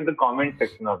have a look at the comment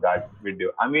section of that video.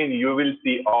 I mean, you will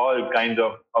see all kinds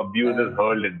of abuses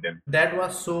hurled at them. That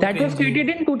was so That was cringy. created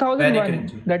in Very 2001.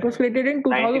 cringy. That was created in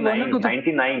 2001 or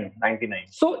 99. 2000.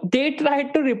 So they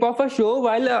tried to rip off a show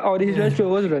while the original show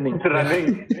was running. It's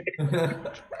running.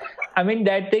 I mean,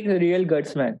 that takes real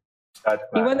guts, man. That's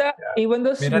Even mad, the even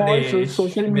the Mera small desh,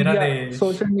 social mera media, desh.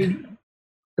 social media.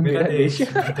 मेरा Mera देश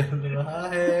desh. बदल रहा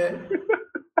है.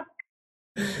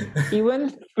 Even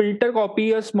Filter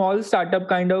Copy, a small startup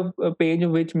kind of page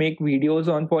which make videos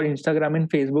on for Instagram and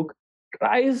Facebook,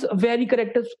 Rise very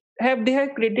characters have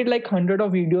created like hundred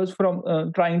of videos from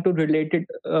trying to relate it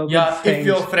with Yeah, if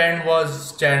your friends. friend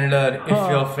was Chandler, if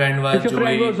your Huh. friend If was your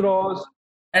friend was Joey, Ross,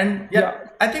 and yeah, yeah,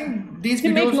 I think these they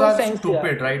make videos no are sense. Yeah,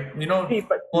 stupid, right? See,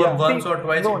 but For yeah, once see, or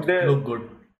twice no, it look good,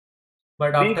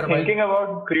 but the after a while, thinking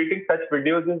about creating such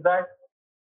videos is that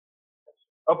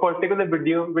a particular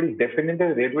video will definitely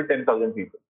relate with 10,000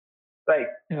 people, right?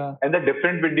 yeah, And the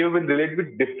different video will relate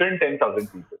with different 10,000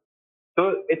 people.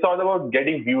 So it's all about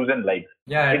getting views and likes.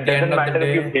 yeah, at It the end doesn't of the matter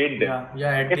if you day, hate them.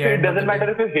 yeah, at If the it end of the doesn't day,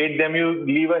 matter if you hate them, you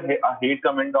leave a hate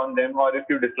comment on them, or if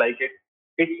you dislike it,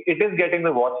 it is getting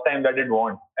the watch time that it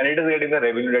wants, and it is getting the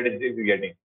revenue that it is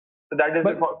getting. So that is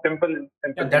the but yeah, simple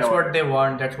thing that's about what it. they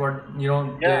want. That's what Yeah,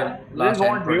 their they just last end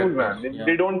want views, product was. man. Yeah,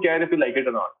 They don't care if you like it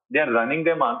or not. They are running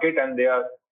their market and they are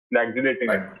exaggerating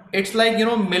it. but it's like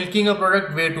milking a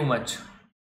product way too much.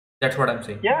 That's what I'm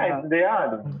saying. Yeah, yeah, they are.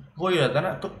 वो ही होता है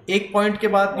ना तो एक point के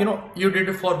बाद Yeah. you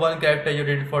did it for one character, you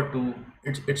did it for two,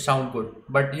 it sound good,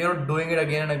 but doing it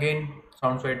again and again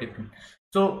sounds very different.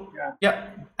 So Yeah. yeah,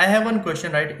 I have one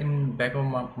question right in back of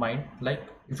my mind, like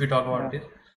if we talk about yeah. this,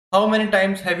 how many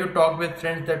times have you talked with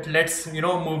friends that let's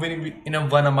move in a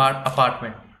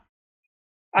apartment,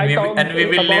 I talked and we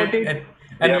will live about it.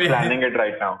 We and are we planning it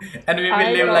right now. and we will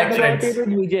I live talked like about it friends. with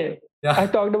Vijay. Yeah. I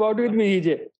talked about it with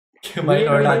Vijay. Why Me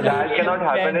and not? But Vijay, that we cannot have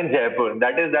happen planned. in Jaipur.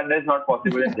 That is not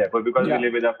possible in Jaipur because we Yeah,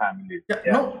 live with our families. Yeah,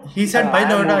 Yeah. no, he said And by I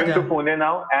am Noida moving to aja. Pune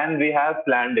now, and we have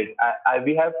planned it.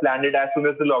 We have planned it as soon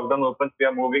as the lockdown opens. We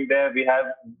are moving there. We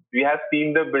have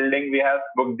seen the building. We have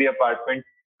booked the apartment.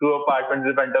 Two apartments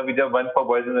in front of each other, one for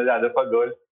boys and the other for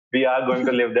girls. We are going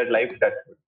to live that life.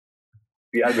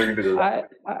 We are going to do that.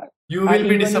 I, You I will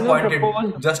be even disappointed.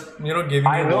 proposed. Just giving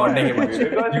I you know warning actually much.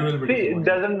 because You will be see, it disappointed.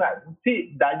 doesn't matter.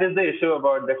 See, that is the issue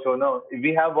about the show now.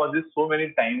 We have watched this so many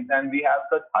times and we have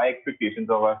such high expectations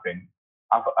of our friends,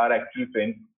 of our actual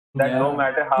friends, that no Yeah.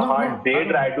 matter how No, hard no, they I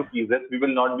try know. to please us, we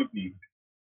will not be pleased.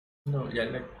 No, yeah,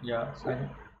 like yeah, I know.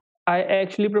 I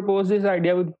actually proposed this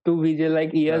idea to Vijay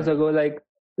like years Yeah, ago. Like,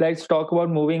 let's talk about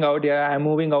moving out. Yeah, I'm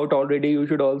moving out already. You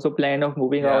should also plan of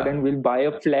moving out, yeah. and we'll buy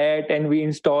a flat and we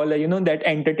install that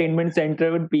entertainment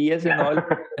center with PS and all.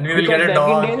 And we will get Because a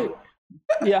back in dog.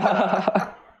 day,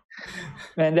 yeah,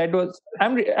 man, that was. I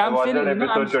I'm watched still, that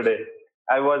episode today.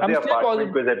 I watched I'm the still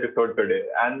apartment positive. quiz episode today,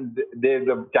 and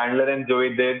the Chandler and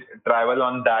Joey, they travel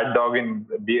on that dog in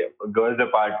the girl's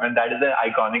apartment. That is an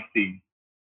iconic scene.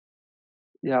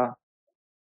 Yeah,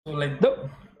 So like the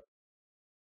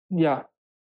yeah.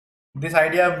 this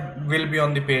idea will be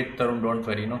on the page, Tarun. Don't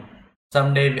worry.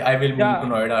 Someday I will move to Yeah,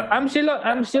 Noida.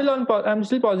 I'm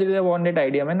still positive I want that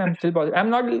idea, man. I'm still positive. I'm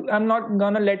not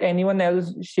gonna let anyone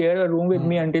else share a room with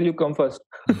me until you come first.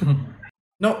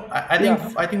 No, Yeah,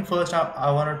 I think first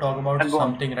I want to talk about And go on.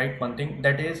 something, right? One thing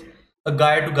that is a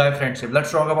guy to guy friendship.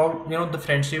 Let's talk about the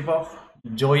friendship of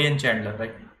Joey and Chandler,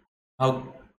 right? How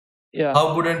yeah,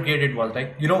 how good and great it was,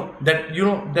 like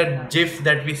that gif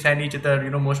that we send each other,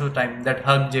 most of the time, that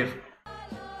hug gif,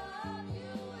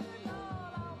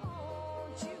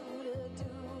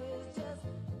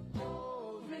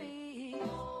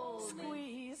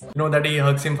 that he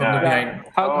hugs him from the Yeah. yeah. behind.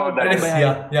 Hug That That from is, is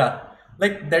behind. yeah,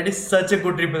 like that is such a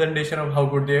good representation of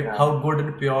yeah. how good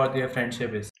and pure their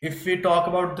friendship is. If we talk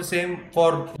about the same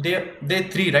for they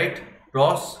three, right?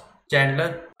 Ross,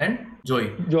 Chandler and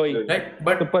Joey, Joy. right?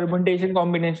 But तो permutation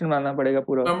combination बनाना पड़ेगा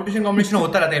पूरा. Competition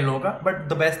होता रहता है इन लोगों का, but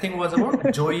the best thing was about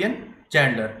जोई and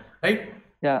Chandler, right?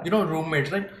 Yeah,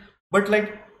 Roommates, right? But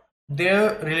like their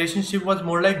relationship was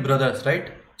more like brothers,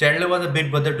 right? Chandler was a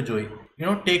big brother to Joey,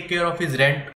 take care of his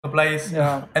rent supplies.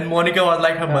 Yeah. And Monica was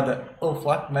like her Yeah. mother. Oh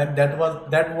fuck, man, that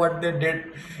what they did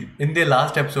in their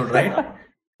last episode, right?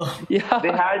 yeah.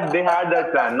 They had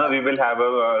that plan. No, we will have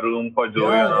a room for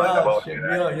Joey Yeah, and all yeah, about shit, it.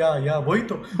 Right? yeah, वही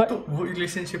तो But वो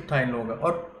relationship था इन लोगों का,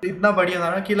 और इतना बढ़िया था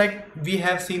ना कि like we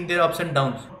have seen their ups and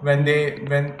downs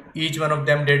when each one of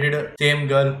them dated a same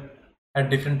girl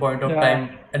at different point of yeah, time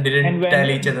and didn't and tell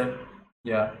each when other.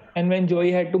 Yeah, when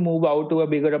Joey had to move out to a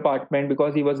bigger apartment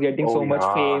because he was getting Oh so much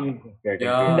yeah, fame. getting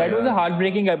yeah, paid. That was a yeah,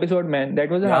 heartbreaking episode, man. That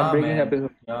was a yeah, heartbreaking man,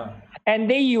 episode. yeah. And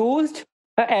they used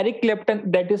Eric Clapton.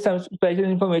 That is some special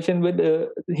information with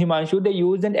Himanshu. They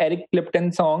used an Eric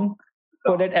Clapton song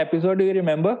for that episode. Do you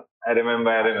remember? I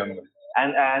remember.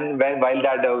 And while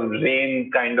that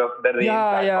rain kind of the rain Yeah,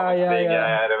 platform yeah, is yeah, playing, yeah.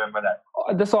 yeah, I remember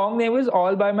that. The song name was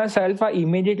All by Myself. I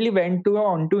immediately went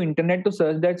onto internet to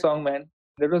search that song, man.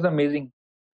 That was amazing.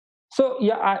 So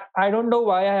yeah, I don't know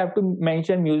why I have to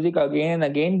mention music again and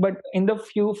again, but in the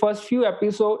first few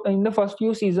episodes, in the first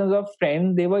few seasons of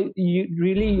Friends, they were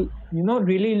really,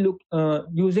 really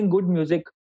using good music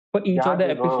for each Yeah, of the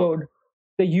they were. episode.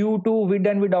 the you too, with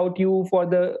and without you for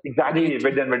the Exactly, Rachel.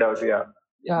 with and without, yeah.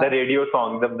 Yeah, The radio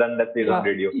song, the one that plays on yeah,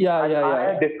 radio. yeah, And yeah, yeah,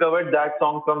 I yeah. discovered that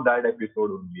song from that episode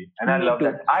only. And I Me love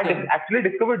that. too. Same. Actually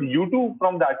discovered you too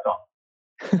from that song.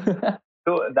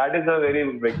 So that is a very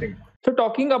big thing. So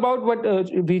talking about what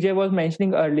Vijay was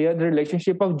mentioning earlier, the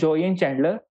relationship of Joey and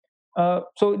Chandler.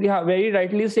 So yeah, very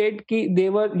rightly said ki they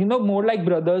were, more like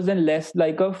brothers and less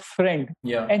like a friend.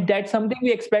 Yeah. And that's something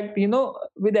we expect,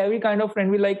 with every kind of friend.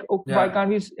 We like, oh, why Yeah. can't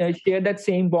we share that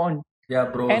same bond? Yeah,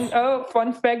 And bros. a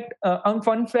fun fact,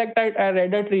 I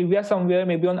read a trivia somewhere,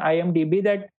 maybe on IMDb,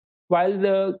 that while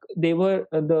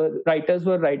the writers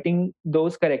were writing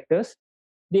those characters,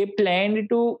 they planned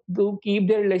to keep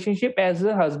their relationship as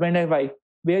a husband and wife,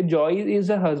 where Joy is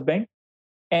a husband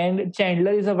and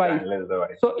Chandler is a wife. Chandler is the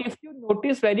wife. So if you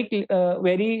notice very,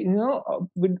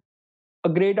 with a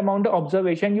great amount of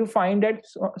observation, you find that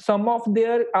some of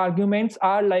their arguments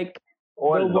are like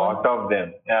Oh, a the one, lot of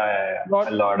them. Yeah. A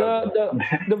not lot of them.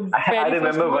 the I very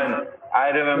first remember was, one. I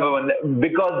yeah, remember one.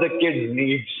 Because the kids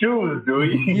need shoes, do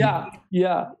we? yeah.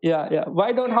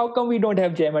 How come we don't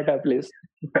have jam at our place?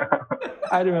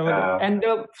 I remember that. uh, And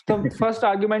the first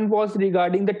argument was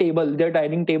regarding the table. Their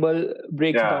dining table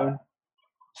breaks yeah. down.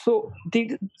 So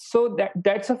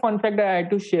that's a fun fact that I had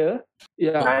to share.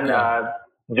 Yeah, So And yeah.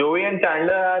 Joey and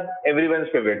Chandler are everyone's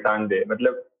favorites, aren't they?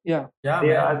 Matlab, yeah, Yeah, they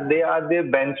man. are they are the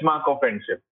benchmark of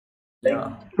friendship. Like Yeah.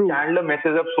 true. Chandler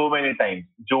messes up so many times,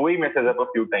 Joey messes up a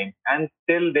few times, and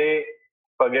still they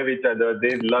forgive each other.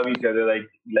 They love each other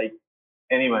like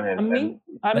anyone I else, and mean,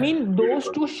 I And mean, those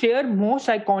beautiful. two share most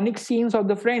iconic scenes of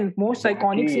the Friends. Most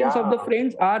iconic Exactly, scenes of yeah. the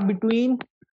Friends are between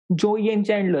Joey and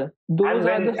Chandler. Those And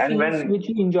are the when and scenes when which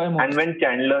we enjoy and most. when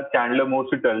Chandler moves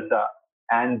to Tulsa,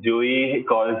 and Joey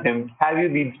calls him, "Have you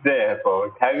reached the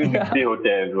airport? Have you reached Yeah, the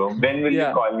hotel room? When will you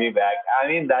yeah, call me back?" I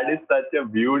mean, that is such a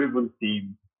beautiful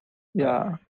scene.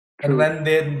 yeah. and True. when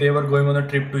they were going on a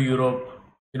trip to Europe,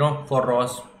 for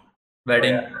Ross Oh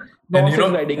wedding, yeah, and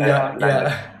Ross's wedding, yeah, yeah, London,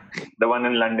 yeah, the one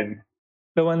in London.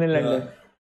 the one in yeah. London.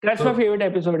 That's my So favorite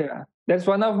episode. Yeah, that's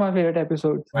one of my favorite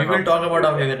episodes. we One will of talk about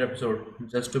our yeah. favorite episode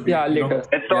just to be, Yeah, later.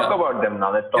 Let's talk yeah. about them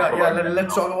now. Let's talk Yeah, about them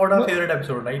let's now. talk about our No, favorite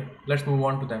episode, right? Let's move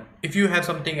on to them. If you have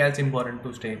something else important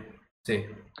to say.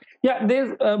 yeah,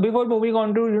 there's before moving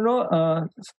on to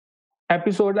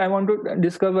episode, I want to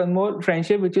discuss one more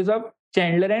friendship, which is of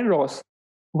Chandler and Ross.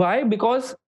 Why?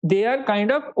 Because they are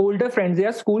kind of older friends. They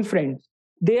are school friends.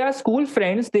 They are school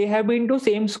friends. They have been to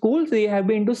same schools. They have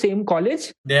been to same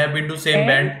college, They have been to same and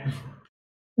band.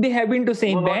 they have been to No,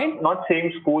 same band. not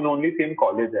same school, only same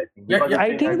college. I think Yeah, because yeah. if I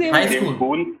they think had they been High were. same school.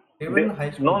 school, They were they in high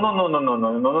no school. no no no no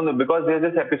no no no no because there's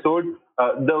this episode,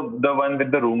 the one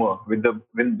with the rumor with the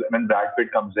when Brad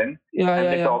Pitt comes in Yeah, and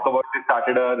yeah, they yeah, talk about they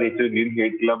started a Rachel Green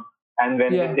hate club, and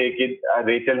when they yeah. take it,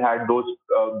 Rachel had those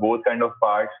both kind of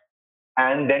parts,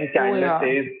 and then Oh yeah,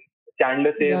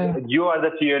 Chandler says yeah, you are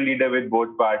the cheerleader with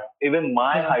both parts. Even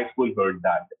my yeah. high school heard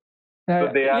that,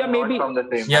 so they Yeah, are not maybe. from the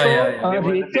same Yeah, high yeah, school. So yeah. They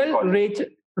were in the same college,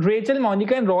 Rachel,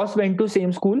 Monica, and Ross went to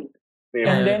same school, same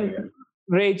and Yeah, school, yeah.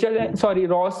 yeah, then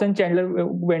Ross and Chandler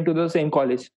went to the same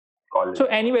college. college. So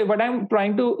anyway, what I'm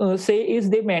trying to say is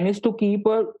they managed to keep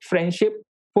a friendship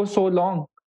for so long.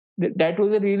 That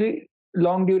was a really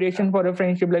long duration for a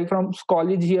friendship, like from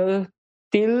college years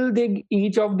till they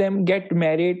each of them get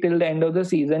married till the end of the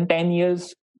season. 10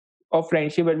 years of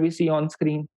friendship that we see on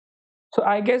screen. So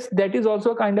I guess that is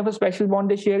also kind of a special bond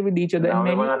they share with each other. And Now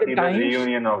we're many of gonna the see the times,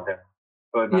 reunion of them.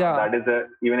 So now yeah, that is a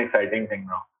even exciting thing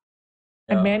now.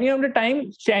 and Yeah. many of the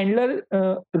time, Chandler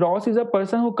Ross is a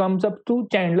person who comes up to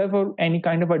Chandler for any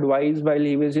kind of advice while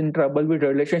he was in trouble with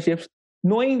relationships,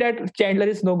 knowing that Chandler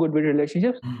is no good with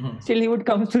relationships. Still, he would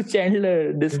come to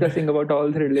Chandler discussing about all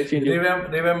the relationships.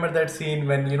 Remember that scene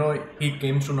when he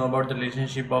came to know about the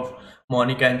relationship of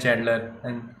Monica and Chandler,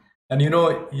 and he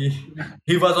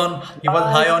was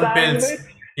high on pills. Sandwich.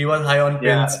 He was high on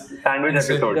Yeah, pills, sandwich and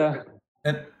said, episode. Yeah,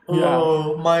 and yeah.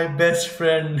 oh, my best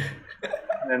friend.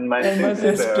 And my And my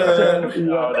sister. sister,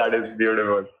 yeah. Oh, that is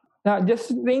beautiful. Now, just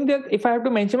think that if I have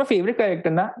to mention my favorite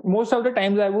character, most of the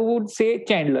times I would say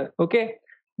Chandler, okay?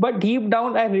 But deep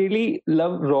down, I really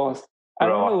love Ross. I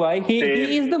don't know Raw. why. He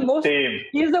is Same. the most Same.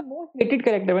 he is the most hated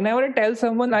character. Whenever I tell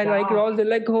someone I like Yeah. Ross, they're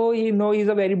like, "Oh, he's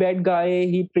a very bad guy.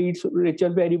 He treats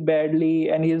Richard very badly,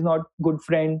 and he's not good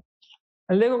friend."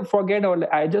 And they forget all.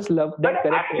 I just love But that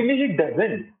character. actually, he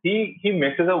doesn't. He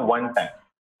messes up one time,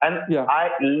 and Yeah.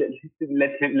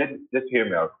 let's just hear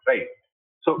me out, right?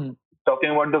 So Hmm.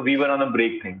 talking about the we were on a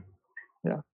break thing,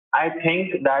 Yeah. I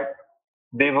think that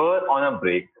they were on a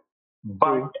break, True.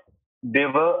 but they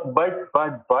were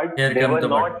but Here they comes were the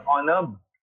not but. on a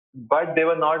but they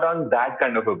were not on that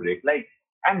kind of a break. Like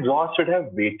and Ross should have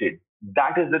waited.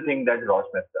 That is the thing that Ross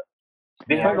messed up.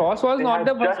 They Yeah. But had Ross was they not had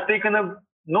the first. just taken a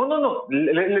no.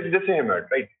 Let's just say a minute,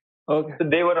 right? Okay. So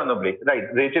they were on a break,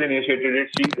 right? Rachel initiated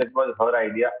it. That was her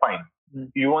idea. Fine.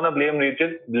 Mm. You want to blame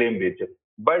Rachel? Blame Rachel.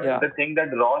 But Yeah. the thing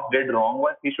that Ross did wrong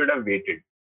was he should have waited.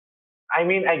 I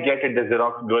mean, I get it. The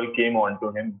Xerox girl came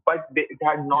onto him, but it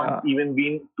had not Yeah. even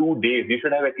been 2 days. You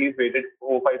should have at least waited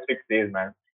 4, 5, 6 days,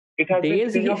 man. It has been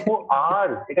Days, 3 or 4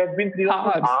 hours. It has been 3 or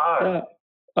 4 hours. hours.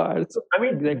 Yeah. Hours. I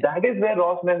mean, Exactly. that is where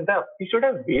Ross messed up. He should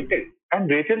have waited. And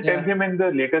Rachel tells Yeah. him in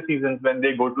the later seasons when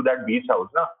they go to that beach house,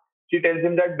 na, she tells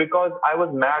him that because I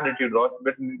was mad at you, Ross,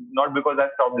 but not because I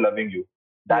stopped loving you.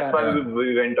 That's Yeah. why Yeah.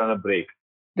 we went on a break.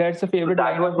 That's a So favorite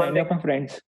that line was of one many of thing. my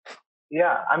friends.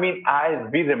 Yeah, I mean,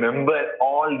 we remember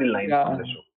all the lines from Yeah. the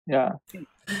show. Yeah.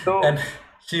 So And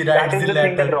she that writes is the the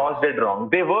thing that letter. Ross did wrong.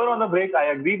 They were on a break. I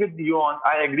agree with you on.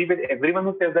 I agree with everyone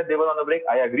who says that they were on a break.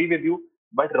 I agree with you.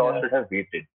 But Ross Yeah. should have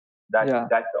waited. Yeah.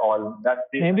 That's all. That's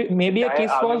the Maybe a entire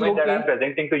kiss was argument that I'm okay.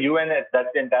 presenting to you, and that's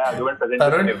the entire argument presented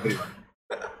to Tarun.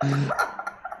 everyone.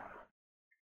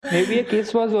 Maybe a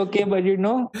kiss was okay, but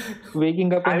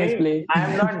waking up I in his mean, place.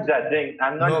 I'm not judging.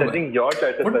 I'm not No, man. judging your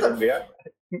choices, What the? Tarun Bhaiya.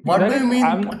 What do Like, you mean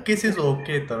I'm a kiss is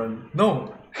okay, Tarun?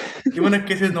 No, even a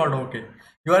kiss is not okay.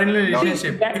 You are in a No. see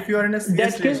relationship. that If you are in a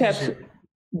serious that kiss happens. relationship,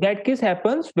 That kiss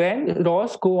happens when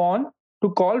Ross go on to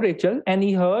call Rachel, and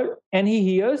he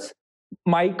hears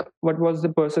Mike. What was the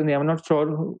person name? I'm not sure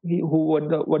what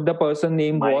the person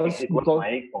name Mike, was, it was because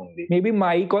Mike only. maybe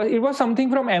Mike, or it was something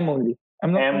from M only.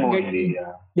 I'm not M only, getting,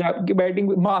 yeah. yeah, getting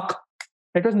with Mark.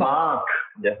 That was Mark. Mark.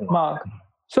 Yes, Mark. Mark.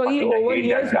 So he Fucking, I hate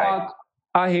overhears that guy. Mark.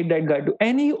 I hate that guy too.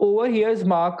 And he overhears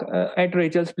Mark at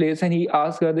Rachel's place, and he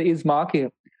asks her, "Is Mark here?"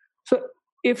 So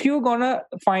if you're gonna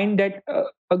find that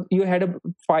you had a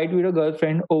fight with a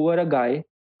girlfriend over a guy,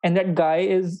 and that guy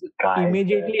is Guy,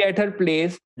 immediately at her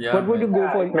place, yeah, what would you man. go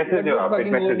yeah, for? it messes What you would up. It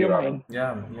fucking go messes in your you up. mind?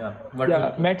 Yeah. What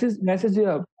Yeah, will? messes you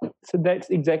up. So that's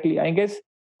exactly. I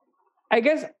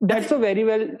guess that's a very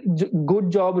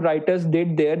good job writers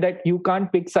did there, that you can't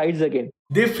pick sides again.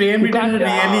 They framed You it in a can't.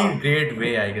 Yeah. really great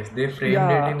way, I guess. They framed it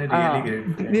Yeah, in a really great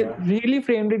way. they Yeah. really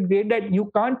framed it great that you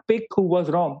can't pick who was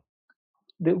wrong.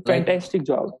 Like Fantastic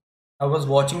job. I was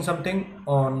watching something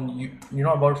on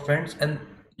about Friends, and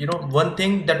one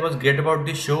thing that was great about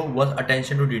this show was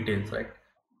attention to details, right?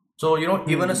 So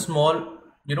even a small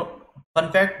you know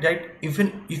fun fact, right?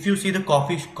 Even if you see the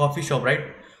coffee shop, right?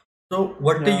 So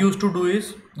what they Yeah. used to do is,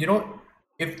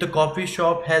 if the coffee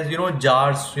shop has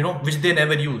jars, which they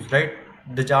never use, right?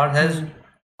 The jar has Hmm.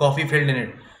 coffee filled in it.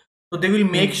 So they will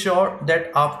make Hmm. sure that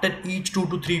after each 2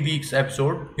 to 3 weeks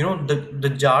episode, the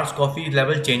jar's coffee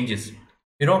level changes.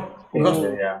 Because Changes,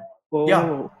 Oh, yeah. yeah,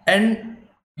 oh, and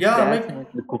yeah, that's like nice.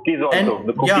 The cookies also. and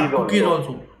The yeah, cookies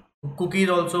also. cookies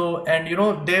also, and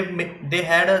they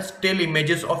had a still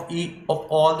images of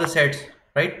all the sets,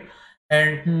 right?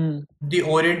 And Hmm. the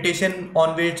orientation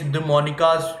on which the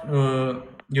Monica's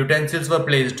utensils were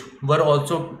placed were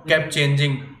also kept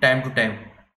changing time to time.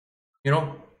 You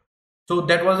know, so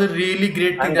that was a really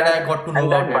great thing And that that I got to know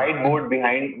and that about it.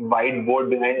 And whiteboard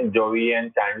behind Joey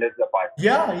and Chandler's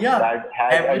apartment yeah, that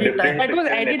has a every different time That was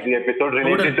picture in added. every episode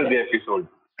related to doodle. the episode.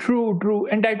 True,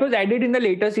 and that was added in the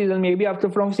later season, maybe after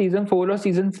from season 4 or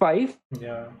season 5.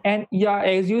 Yeah. And yeah,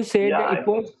 as you said, Yeah,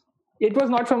 it was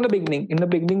not from the beginning. In the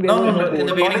beginning, there No, was no, no no. In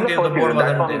the board. not in beginning, the the first board season.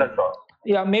 That's wasn't one there. that's all.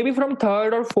 Yeah, maybe from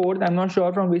third or fourth. I'm not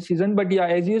sure from which season, but yeah,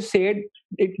 as you said,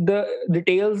 the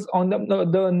details on the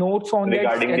notes on that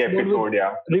Regarding the sketchboard episode,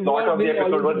 yeah. The plot of the will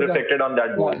episode always was be the. reflected on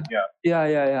that board. Yeah.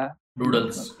 Yeah.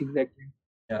 Doodles. Exactly.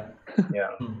 Yeah. Yeah.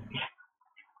 Hmm.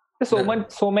 There's The-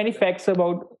 so many facts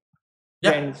about yeah.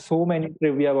 Friends, so many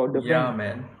trivia about the Yeah, Friends.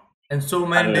 man. And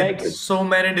Like, so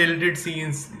many deleted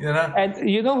scenes, and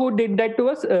you know who did that to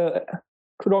us?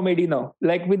 Comedy now.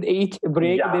 Like with each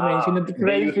break, they mention Yeah. the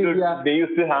Friends trivia. They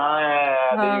used to they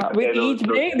used to With tell those each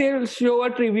break, they will show a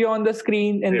trivia on the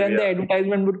screen, and then the trivia.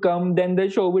 advertisement would come. Then the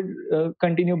show would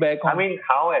continue back I on. mean,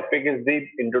 how epic is the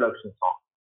introduction song?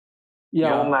 No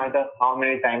Yeah, matter how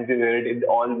many times you hear it, it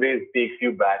always takes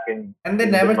you back and they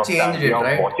in never the changed it, nostalgia of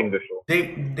right? watching the show.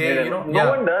 They No yeah,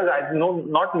 one does.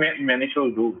 Not many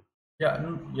shows do. yeah.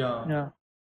 yeah.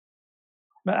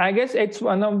 But I guess it's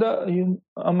one of the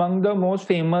among the most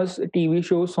famous TV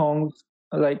show songs.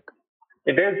 Like,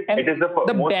 It is. and It is the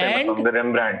the most famous band, song, the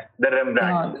Rembrandt. The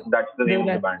Rembrandt. That's the name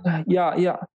of the band.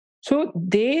 yeah. So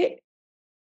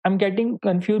I'm getting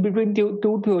confused between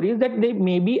two theories, that they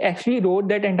maybe actually wrote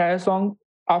that entire song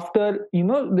after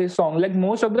this song. Like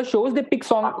most of the shows, they pick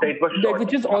song After it was that shot,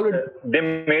 which is already. they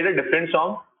made a different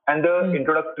song, and the Hmm.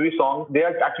 introductory song. They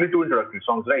are actually two introductory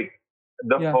songs, right?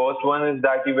 The Yeah. first one is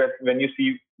that when you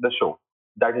see the show,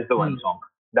 That is the one Hmm. song.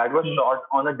 That was Hmm. shot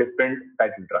on a different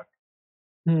title track.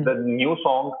 Hmm. The new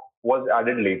song was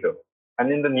added later.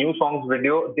 And in the new song's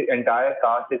video, the entire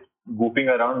cast is goofing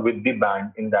around with the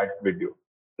band in that video.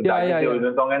 So Yeah, that is yeah, the yeah,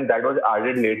 original song, and that was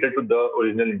added later to the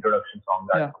original introduction song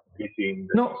that yeah. we see in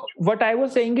the No, what I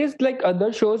was saying is like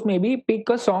other shows maybe pick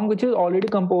a song which is already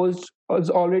composed, is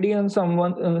already on some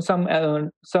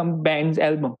band's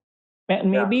album. yeah.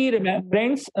 Maybe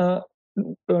Remembrance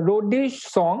wrote this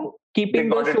song They keeping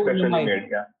the got it show in the specially mind. made,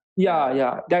 yeah. Yeah,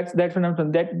 yeah, that's what I'm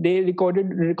saying. That they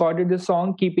recorded the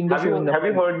song keeping the Have show you in the have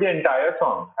you mind. heard the entire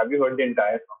song? Have you heard the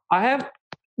entire song? I have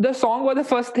the song was the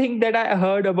first thing that I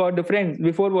heard about the Friends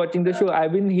before watching the show.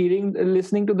 I've been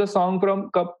listening to the song It's from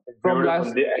beautiful.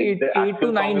 last The eight to actual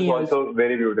song nine is years. also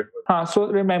very beautiful. So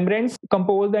Remembrance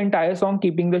composed the entire song,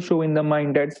 keeping the show in the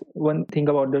mind. That's one thing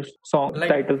about the song Like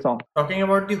title song. talking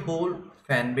about the whole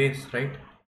fan base, right?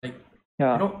 Like you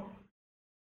Yeah, know,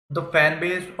 the fan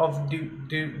base of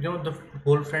the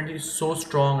whole friend is so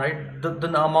strong, right? The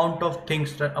amount of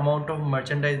things, the amount of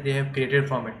merchandise they have created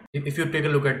from it. If you take a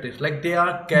look at this, like they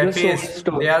are the soul cafes,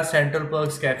 story. they are Central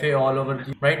Perks cafe all over,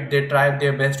 right? They tried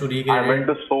their best to I recreate went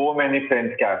to it. so many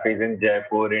French cafes in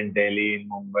Jaipur, in Delhi, in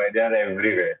Mumbai. They are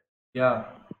everywhere. Yeah,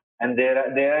 And there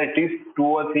are at least 2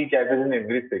 or 3 cafes in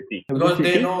every city. Every because they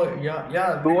city. know,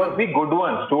 yeah, Two or because three good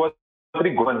ones. 2 or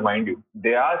 3 good ones, mind you.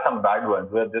 There are some bad ones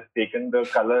who have just taken the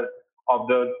color of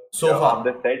the sofa,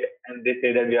 set and they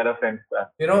say that we are a French cafe.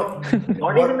 you know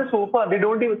Not even the what. sofa. They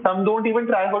don't even. Some don't even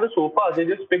try for the sofa. They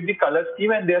just pick the color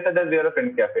scheme and they said that they are a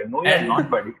French cafe. No, you are not,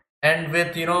 and buddy. and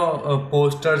with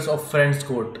posters of Friends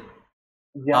quote, how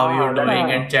Yeah, you're that doing,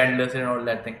 is. Ah, and Chandler's and all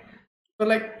that thing. So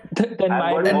like then I've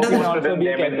my got that room more can doesn't, posters also than be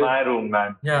a them in cafe. my room,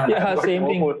 man. yeah, I've Yeah, got same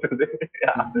more thing. posters than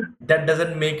yeah. that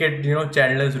doesn't make it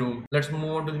Chandler's room. Let's move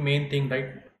on to the main thing, right?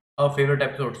 Our favorite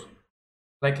episodes.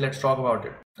 Like let's talk about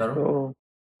it, Tarun. So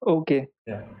okay.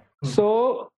 Yeah.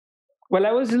 So while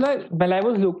I was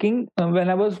looking when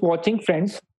I was watching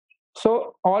Friends,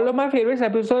 so all of my favorite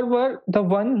episodes were the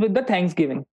one with the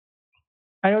Thanksgiving.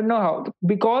 I don't know how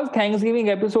because Thanksgiving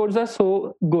episodes are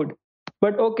so good.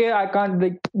 But okay, I can't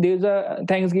like there's a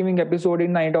Thanksgiving episode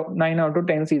in 9 out of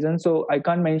 10 seasons, so I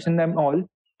can't mention them all.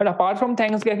 But apart from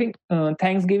Thanksgiving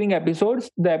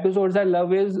episodes, the episodes I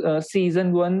love is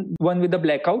season one with the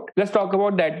blackout. Let's talk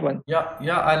about that one. Yeah,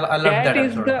 I love That that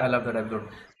is episode. I the love that episode.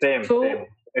 Same. so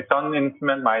It's on in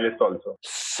my list also.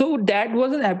 So that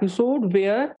was an episode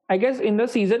where I guess in the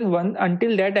season one,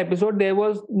 until that episode, there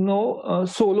was no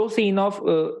solo scene of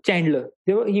Chandler.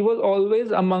 He was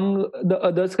always among the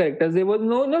others characters. There was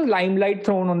no limelight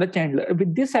thrown on the Chandler. Oh yeah.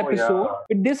 With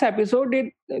this episode,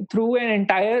 it threw an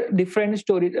entire different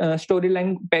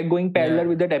storyline going Yeah. parallel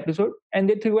with that episode, and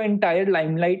they threw an entire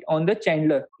limelight on the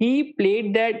Chandler. He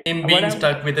played that. Him What being I'm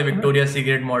stuck with a Victoria's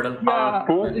Secret model. Yeah,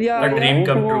 A yeah, dream yeah.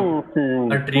 come true.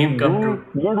 A dream come true.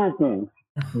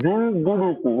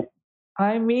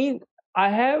 I mean, I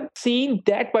have seen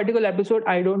that particular episode.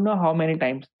 I don't know how many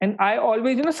times, and I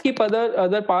always skip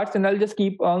other parts, and I'll just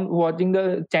keep on watching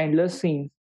the Chandler scenes.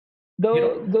 The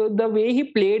You know, the way he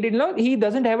played it, he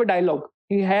doesn't have a dialogue.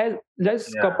 He has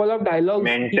just Yeah. couple of dialogues.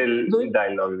 Mental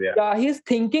dialogues, yeah. Yeah, he's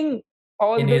thinking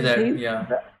all in his this. head, yeah.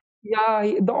 Yeah,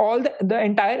 the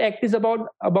entire act is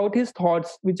about his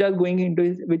thoughts, which are going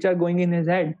in his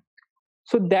head.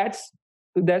 So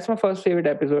that's my first favorite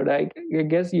episode. I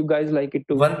guess you guys like it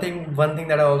too. One thing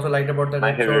that I also liked about that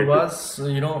My episode favorite too. was,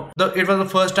 it was the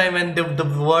first time when the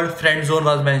word friend zone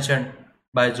was mentioned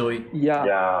by Zoe. Yeah,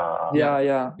 Yeah.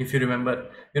 yeah. If you remember,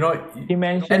 He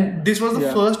mentioned, and this was the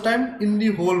yeah, first time in the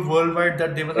whole worldwide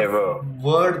that there was a Ever.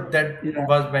 word that yeah.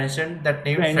 was mentioned that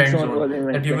named Friend friend zone zone. was That you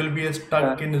invented. will be Yeah,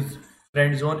 stuck in his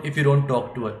friend zone if you don't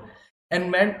talk to her. And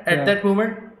man, at yeah. that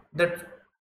moment, that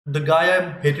the guy I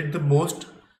hated the most,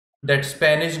 that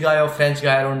Spanish guy or French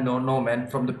guy, I don't know, no man,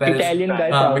 from the Paris. Italian guy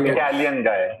Ah, Paolo. Italian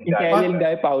guy. Italian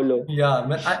guy Paolo. Yeah,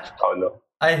 man, Paulo.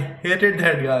 I hated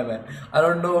that guy, man. I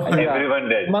don't know. Yeah. Everyone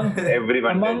did. Among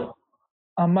Everyone did.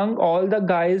 among all the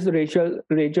guys Rachel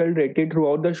rated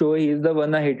throughout the show, he is the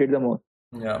one I hated the most.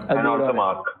 Yeah, I'll And be also honest.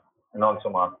 Mark. And also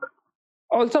Mark.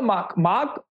 Also Mark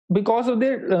because of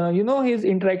their his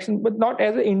interaction, but not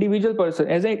as an individual person.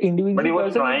 As an But he individual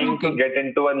was person, he's trying to okay. get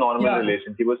into a normal Yeah,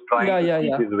 relation. He was trying yeah, to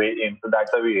keep yeah. his way in. So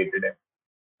that's why we hated him.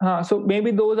 So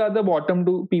maybe those are the bottom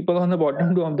two people on the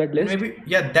bottom two of that list. maybe,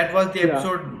 yeah, that was the Yeah.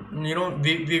 episode.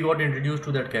 We got introduced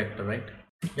to that character, right?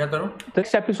 Yeah, Tarun? The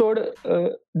next episode,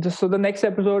 the next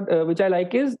episode which I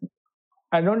like is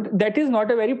that is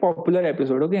not a very popular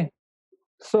episode. Okay,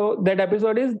 so that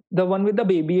episode is the one with the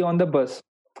baby on the bus.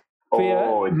 where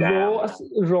Oh,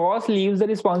 damn. Ross leaves the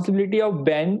responsibility of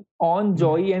Ben on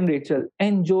Joey and Rachel,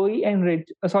 and Joey and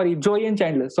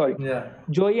Chandler. Sorry, Yeah.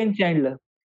 Joey and Chandler,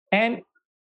 and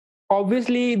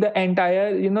obviously the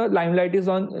entire limelight is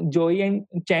on Joey and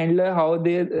Chandler, how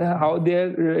their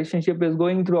relationship is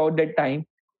going throughout that time.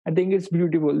 I think it's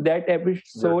beautiful. That Yes.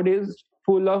 episode is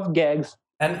full of gags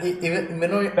And even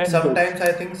and jokes. sometimes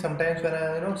I think sometimes when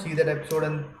I see that episode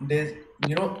and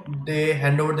they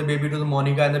hand over the baby to the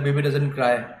Monica and the baby doesn't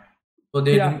cry, so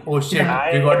they Yeah, think, oh shit,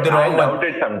 yeah, we got the I wrong one. doubt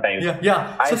it sometimes. Yeah,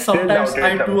 yeah. I So still sometimes doubt it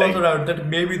I too also sometimes. doubt that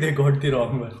maybe they got the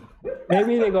wrong one.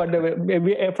 maybe they got the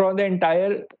maybe from the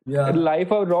entire Yeah.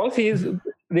 life of Ross, he is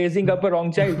raising up a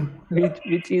wrong child,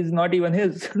 which is not even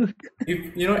his.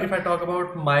 If I talk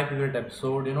about my favorite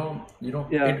episode,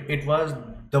 Yeah, it was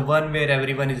the one where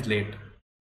everyone is late.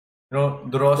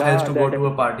 The Ross has yeah, to go that to a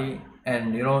episode. party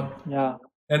and Yeah,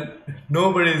 and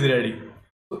nobody is ready.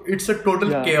 So it's a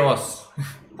total yeah, chaos.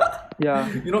 yeah,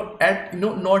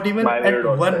 Not even My at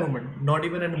favorite one also. moment, not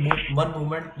even at one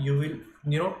moment you will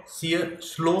see a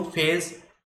slow phase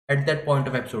at that point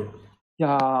of episode.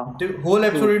 yeah. The whole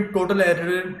episode True. in total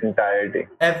error, Entirety.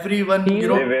 everyone He's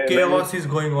a, chaos is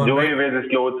going on, Joey right? wears his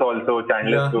clothes also,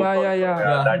 Chandler's Yeah. clothes yeah, yeah, also. yeah. Yeah,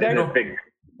 Yeah, that is That epic.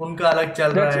 उनका अलग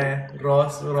चल रहा that's है,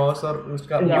 Ross और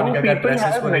उसका yeah, Monika का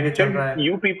dresses को लेके चल रहा है.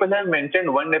 You people have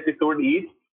mentioned one episode each,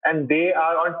 and they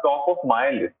are on top of my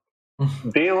list.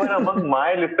 They were among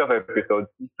my list of episodes.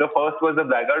 The first was the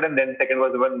blackout, and then second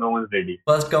was the one no one's ready.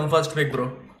 First come first pick, bro.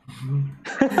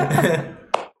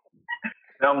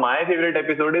 Now, my favorite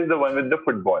episode is the one with the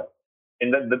football in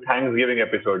the Thanksgiving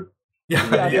episode. Yeah,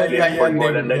 yeah, They yeah, played yeah, yeah,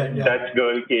 football, and that yeah. Dutch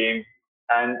girl came,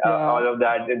 and yeah, all of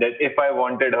that. That if I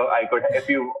wanted her, I could. If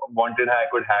you wanted her, I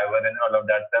could have her, and all of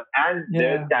that stuff. And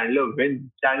there's yeah. Chandler wins.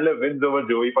 Chandler wins over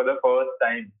Joey for the first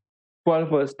time. For the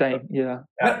first time, yeah,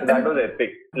 Yeah, so that was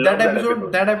epic. That Love that episode,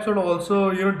 episode. that episode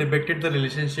also, depicted the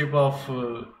relationship of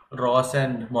Ross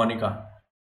and Monica.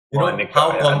 Monica, How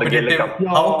yeah, the Gala competitive, Cup.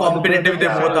 how yeah. The competitive they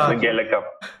both Yeah, the are. Gala Cup.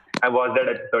 I watched that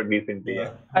episode recently. Yeah.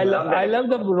 I Yeah. love I love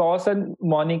the Ross and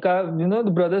Monica,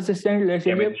 the brother sister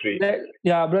relationship. Chemistry.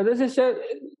 Yeah, brother sister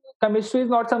chemistry is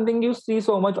not something you see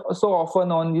so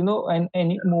often on in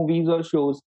any movies or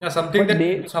shows. Yeah, something But that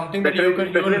they, something that Especially, you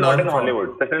especially can not in learn from. Hollywood.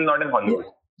 Especially not in Hollywood.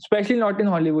 especially not in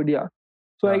Hollywood, yeah.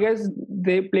 So I Yeah. guess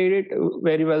they played it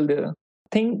very well there.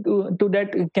 Thing to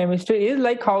that chemistry is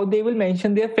like how they will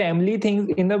mention their family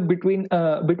things in the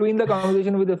between the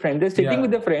conversation with the friends. They're sitting Yeah.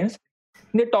 with their friends.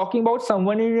 They're talking about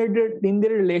someone in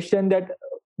their relation, that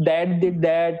dad did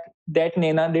that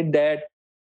Nana did that.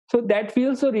 So that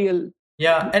feels so real.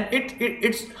 Yeah, and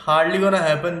it's hardly gonna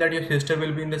happen that your sister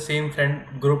will be in the same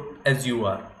friend group as you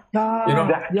are. Yeah,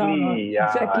 Exactly.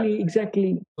 Yeah.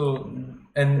 exactly.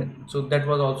 So that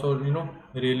was also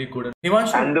really good. And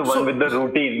Himanshu, And the one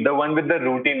with the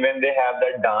routine when they have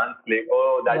that dance play.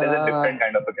 Oh, that is a Yeah. different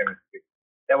kind of a chemistry.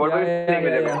 Yeah, what were you saying,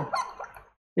 Vijay?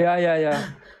 Yeah.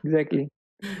 Exactly.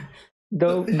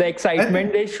 The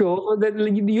excitement they show, so that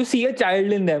you see a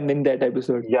child in them in that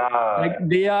episode. Yeah. Like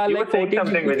they are You like were saying 14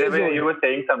 something, years Vijay. old. You were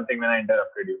saying something when I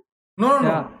interrupted you. no.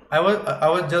 Yeah. I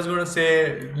was just gonna say,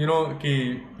 ki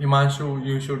Himanshu,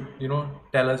 you should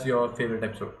tell us your favorite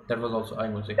episode. That was also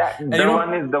I'm gonna say. Yeah, And the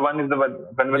one is the one with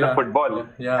the Yeah, football,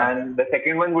 yeah. and the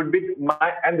second one would be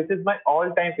and this is my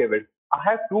all-time favorite. I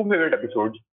have two favorite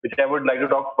episodes which I would like to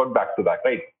talk about back to back.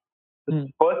 Right, Hmm.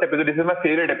 first episode. This is my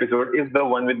favorite episode. Is the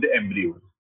one with the embryos.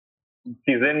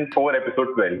 Season 4, episode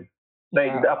 12.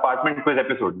 Like Yeah. the apartment quiz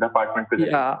episode. The apartment quiz.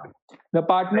 Yeah. The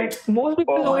apartment. Most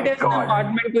people Oh know my it as the God.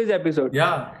 apartment quiz episode.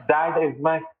 Yeah, That is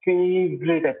my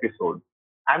favorite episode.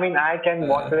 I mean, I can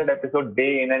watch that episode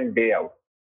day in and day out.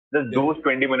 Just those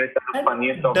 20 minutes are the and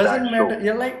funniest of doesn't that matter. show.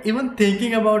 You're like even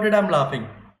thinking about it, I'm laughing.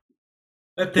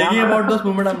 Thinking Yeah. about those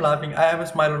moments, I'm laughing. I have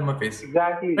a smile on my face.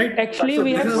 Exactly. Right? Actually, So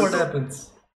we this have is what happens.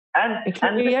 And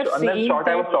Actually, we have and the seen shot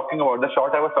I was that- talking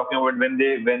about,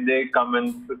 when they come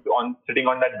and sitting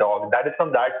on that dog, that is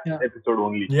from that Yeah. episode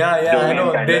only. Yeah, I Joey know.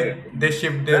 and Chandler They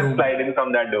shift their just room. slide in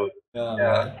from that door. Yeah,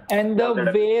 Yeah. And the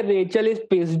way Rachel is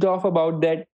pissed off about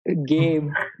that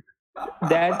game,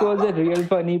 that was a real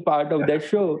funny part of that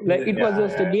show. Like it was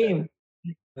just a game,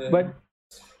 but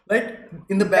like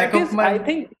in the back that of is, my I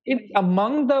think it's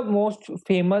among the most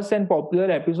famous and popular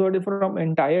episode from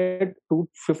entire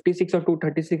 256 or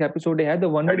 236 episode they had. The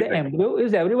one with the 36. embryo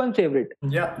is everyone's favorite.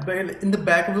 yeah, but in the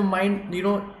back of the mind,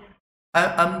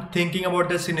 I'm thinking about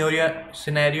the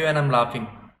scenario and I'm laughing.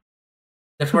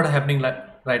 That's what's happening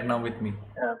right now with me.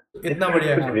 Yeah. Itna It's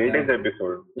badhiya the hai. greatest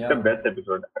episode. It's Yeah. the best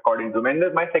episode according to me.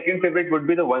 And my second favorite would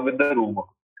be the one with the rumor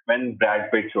when Brad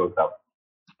Pitt shows up.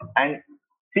 And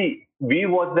see, we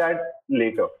watched that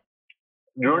later.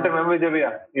 You don't remember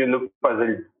Javia? You look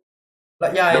puzzled.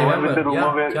 Like, yeah, I The one with the remember. rumor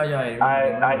Yeah, where yeah, yeah, I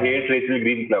remember. hate Rachel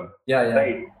Green Club, Yeah, yeah.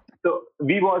 right? So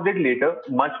we watched it later,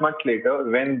 much later,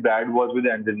 when Brad was with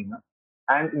Angelina,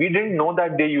 and we didn't know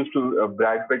that they used to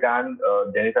Brad Pitt and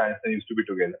Jennifer Aniston used to be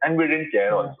together, and we didn't care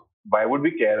Yeah. also. Why would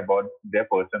we care about their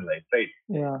personal life, right?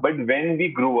 Yeah. But when we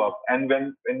grew up and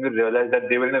when we realized that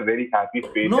they were in a very happy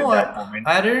space No, at that moment,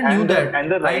 I didn't knew and that.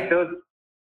 the writers,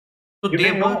 So you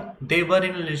didn't know, they were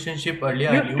in a relationship earlier.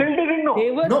 you I knew. still didn't know.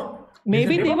 They were No, this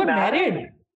maybe is They they were were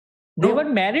married. They were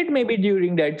no. married maybe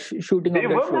during that shooting They of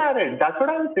that were show. married. That's what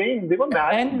I'm saying. They were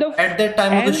married. And the At that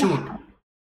time of the and shoot.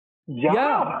 yeah,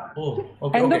 Yeah. Oh,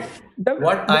 okay, and okay.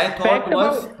 What the I thought fact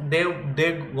was about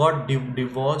they got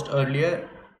divorced earlier,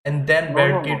 and then No, no,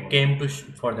 Brad no. Pitt came to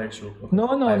for that show. Okay, no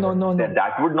no I no got it. no no.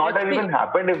 That would not have even Actually,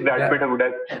 happened if Brad Yeah, Pitt would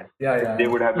have, yeah, if they yeah,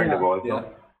 would have been yeah, divorced. yeah,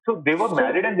 No? So they were so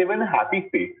married and they were in a happy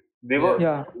space. They were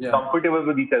yeah, yeah, yeah, comfortable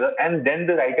with each other. And then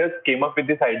the writers came up with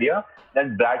this idea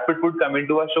that Brad Pitt would come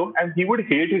into a show and he would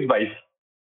hate his wife.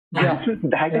 yeah, That is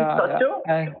yeah,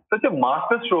 yeah. such a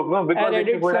master stroke, no? I Because if read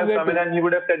he it would have somewhere come in too. and he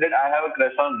would have said that I have a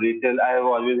crush on Rachel, I have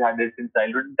always had it since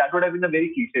childhood, that would have been a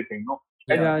very cliche thing, no?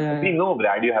 That yeah. Yeah, yeah, we yeah. know,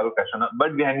 Brad, you have a crush on her,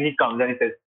 but when he comes and he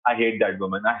says, I hate that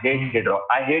woman, I hate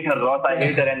her, Ross, I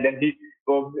hate her, and then he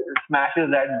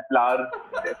smashes that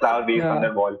flower vase on Yeah,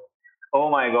 the wall. Oh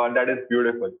my god, that is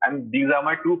beautiful. And these are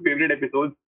my two favorite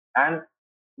episodes, and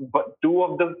but two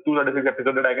of the 236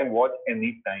 episodes that I can watch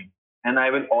anytime, and I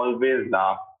will always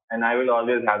laugh, and I will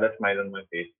always have a smile on my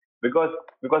face because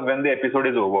when the episode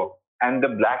is over and the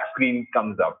black screen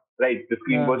comes up, right? The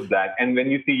screen yeah. goes black, and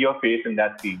when you see your face in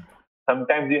that screen,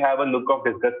 sometimes you have a look of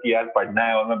disgust कि यार पढ़ना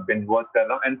है और मैं binge watch कर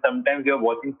रहा हूँ, and sometimes you're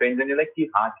watching Friends and you're like कि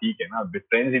हाँ ठीक है ना,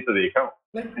 Friends ही तो देख रहा हूँ,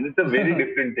 and it's a very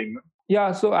different thing. No?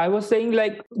 Yeah, so I was saying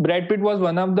like Brad Pitt was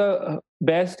one of the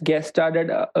best guest star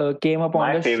that came up on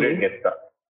My the favorite show. guest star.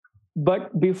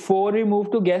 But before we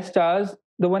move to guest stars,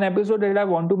 the one episode that I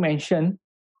want to mention,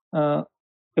 uh,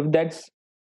 if that's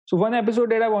so one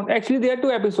episode that I want, actually there are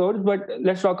two episodes, but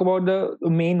let's talk about the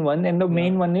main one. And the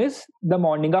main one is the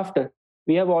morning after.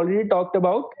 We have already talked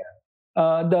about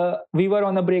the we were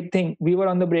on a break thing. We were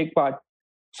on the break part.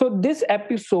 So this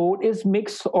episode is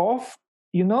mix of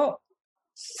you know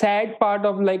sad part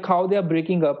of like how they are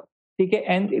breaking up. Okay,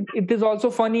 and it is also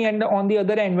funny. And on the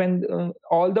other end, when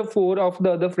all the four of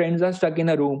the other friends are stuck in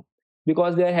a room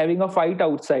because they are having a fight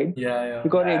outside, Yeah, yeah,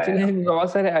 because Yeah, Rachel yeah. and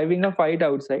Ross are having a fight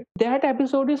outside. That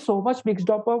episode is so much mixed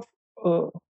up of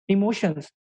emotions.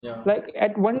 yeah, Like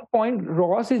at one point,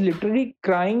 Ross is literally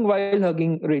crying while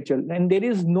hugging Rachel, and there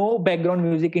is no background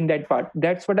music in that part.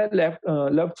 That's what I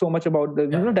loved so much about the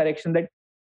yeah, direction, that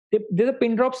there's a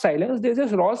pin drop silence. There's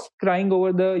just Ross crying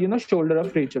over the shoulder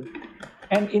of Rachel,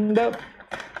 and in the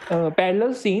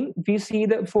parallel scene, we see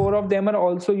the four of them are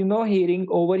also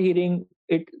overhearing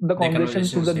it, the the conversation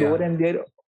through the conversations. door,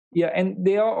 Yeah, and and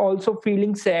they are also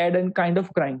feeling sad and kind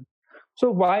of crying.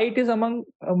 So why it is among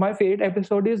my favorite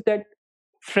episode is that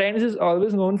Friends is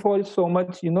always known for so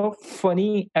much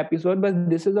funny episode, but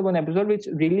this is the one episode which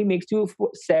really makes you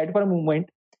sad for a moment,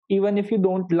 even if you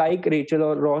don't like Rachel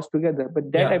or Ross together.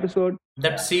 But that yeah. episode,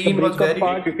 That the scene was breakup very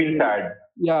part, Makes you feel sad.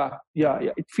 yeah,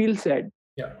 it feels sad.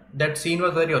 Yeah, that scene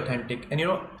was very authentic. And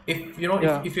Yeah,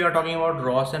 if you are talking about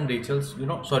Ross and Rachel's,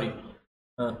 sorry,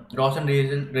 Ross and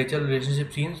Rachel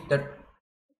relationship scenes, that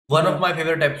one of yeah, my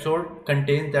favorite episode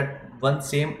contains that one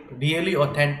same really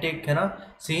authentic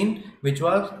scene, which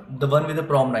was the one with the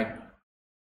prom night,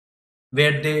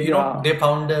 where yeah, they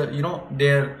found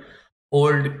their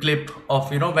old clip of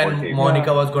when Okay. Monica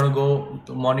yeah, was gonna go,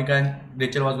 Monica and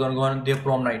Rachel was gonna go on their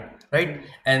prom night, right?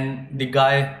 And the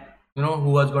guy who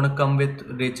was gonna come with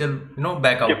Rachel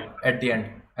back out Skip. at the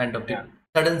end of the Yeah.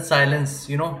 sudden silence,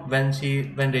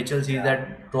 when Rachel sees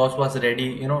that Ross was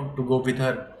ready to go with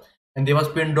her, and there was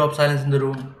pin drop silence in the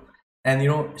room, and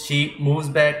she moves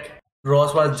back. she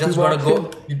walks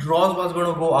in. Ross was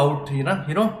gonna go out,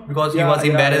 because he Yeah, was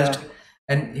yeah, embarrassed, yeah,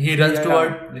 and yeah,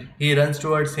 he runs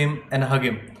towards him and hug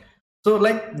him. So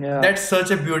like yeah. that's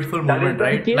such a beautiful That is moment, the,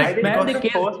 They right? I kiss, Like think man. this because They is the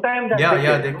kiss. first time that yeah, they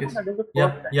yeah, kiss. they No, kiss. that is the Yeah,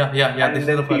 first time. yeah. This And is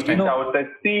then the she first time. reached No, out and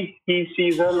see,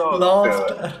 she's a Lost.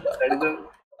 lobster. That is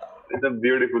it's a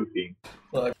beautiful scene.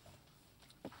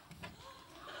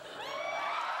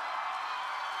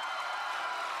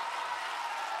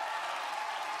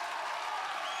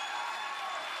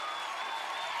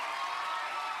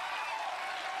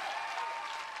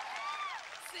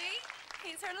 See?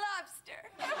 He's her lobster.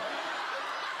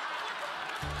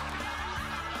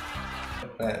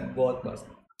 बहुत मस्त.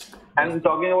 And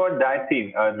talking about that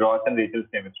scene, Ross and Rachel's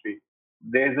chemistry.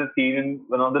 there's a scene in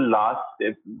one of the last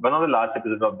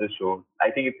episodes of the show. I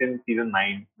think it's in season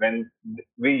 9 when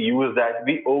we overuse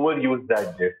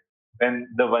that gif when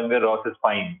the one where Ross is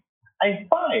fine. I'm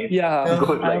fine. He Yeah, Yeah. goes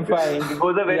I'm like this. fine. He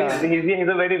goes a very Yeah, he's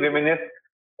a very reminiscent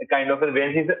kind of a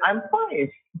way. He says, "I'm fine."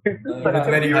 It's such It's yeah,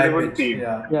 a very high beautiful pitch. scene.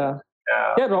 Yeah. yeah.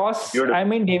 Yeah, Yeah, Ross, I beautiful.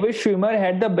 mean, David Schwimmer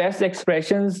had the best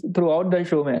expressions throughout the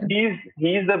show, man. He's the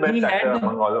He best actor had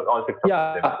among the, all six of them.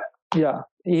 yeah, yeah,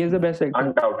 he is the best actor.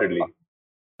 Undoubtedly.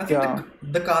 I think Yeah.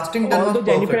 the casting done was Although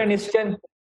Jennifer perfect. Aniston,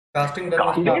 Casting done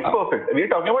was Casting is perfect. yeah, perfect. We're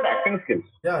talking about acting skills.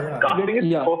 Yeah, yeah, Casting is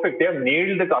yeah, perfect. They have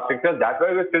nailed the casting skills. That's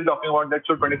why we're still talking about that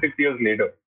show 26 years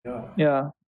later. yeah. yeah,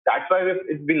 That's why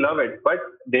we love it. But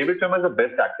David Schwimmer is the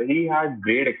best actor. He had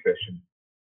great expression.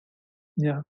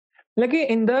 yeah. Like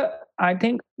I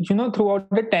think, throughout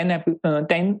the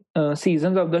 10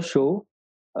 seasons of the show,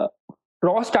 uh,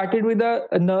 Ross started with a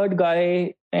nerd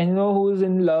guy, and who's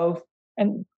in love,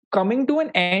 and coming to an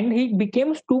end, he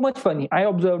became too much funny. I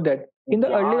observed that in the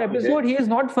earlier Yeah, he did. episode, he is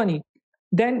not funny.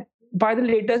 Then by the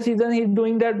later season, he's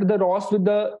doing that the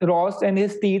Ross and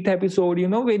his teeth episode,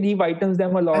 where he whitens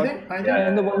them a lot, I think, Yeah,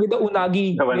 and the one with the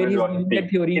unagi, the one where with he's Rocky giving Teeth. that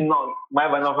theory.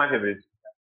 One of my favorites.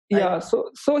 Yeah,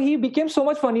 so he became so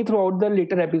much funny throughout the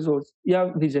later episodes. Yeah,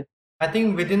 Vijay. I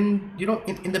think within,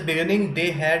 in the beginning,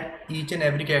 they had each and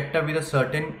every character with a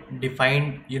certain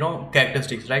defined,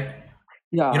 characteristics, right?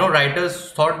 Yeah,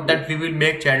 Writers thought that we will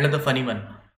make Chandler the funny one.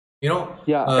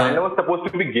 yeah, Chandler was supposed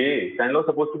to be gay. Chandler was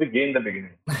supposed to be gay in the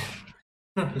beginning.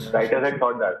 Writers had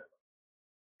thought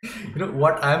that.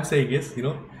 What I'm saying is,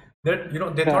 that,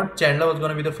 they yeah, thought Chandler was going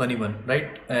to be the funny one,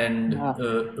 right? And yeah,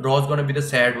 Ross going to be the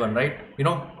sad one, right?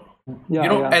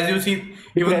 yeah. As you see,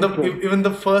 Depressed one. even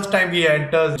the first time he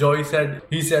enters,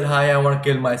 he said, "Hi, I want to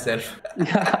kill myself."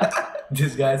 Yeah,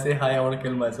 This guy say, "Hi, I want to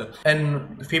kill myself,"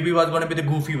 and Phoebe was going to be the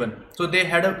goofy one. So they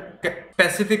had a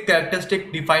specific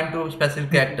characteristic defined to a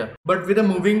specific character. But with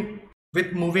moving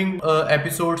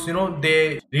episodes,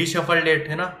 they reshuffled it,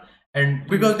 and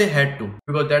because they had to,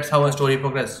 because that's how a story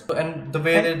progressed. And the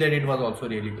way And they did it was also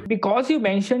really good. because you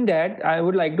mentioned that, I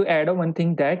would like to add on one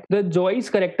thing that the Joy's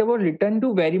character was written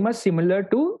to very much similar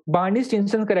to Barney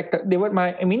Stinson's character.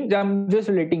 I'm just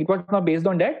relating. It was not based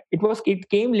on that. It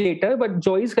came later, but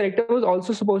Joy's character was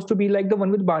also supposed to be like the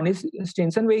one with Barney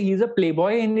Stinson, where he's a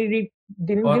playboy and he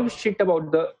didn't give Or shit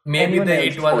about maybe anyone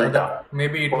else.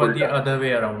 maybe it was the other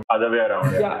way around. Other way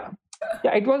around. Yeah.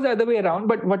 Yeah, it was the other way around.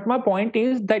 But what my point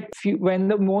is that when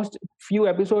the most few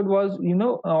episode was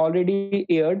already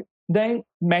aired, then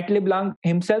Matt LeBlanc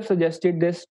himself suggested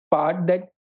this part that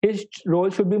his role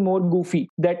should be more goofy.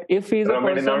 That if he's a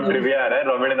Romedy person now trivia, right?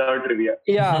 Romedy now trivia.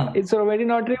 yeah, it's already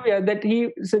not trivia that he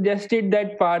suggested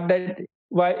that part that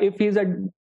why if he's a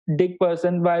dick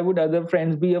person, why would other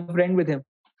friends be a friend with him?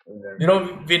 We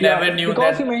Yeah, never knew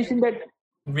because you that. mentioned that.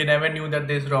 We never knew that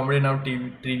this Romedy Now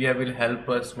TV trivia will help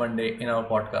us one day in our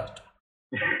podcast.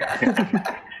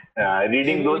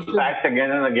 Reading those facts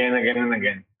again and again, again and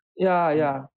again.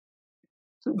 Yeah.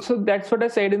 So that's what I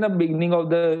said in the beginning of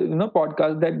the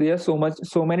podcast, that there's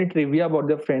so many trivia about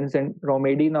the Friends, and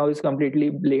Romedy now is completely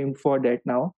blamed for that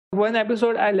now. One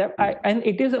episode I left, and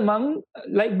it is among,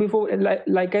 like before,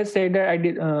 like I said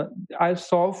that I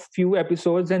saw few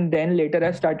episodes and then later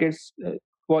I started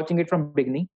watching it from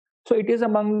beginning. So it is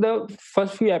among the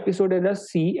first few episodes that I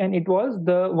see, and it was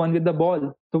the one with the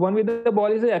ball. The one with the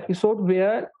ball is an episode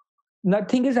where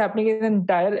nothing is happening in the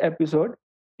entire episode.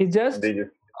 It's just They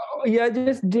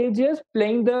just they just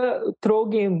playing the throw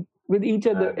game with each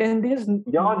other, and there's they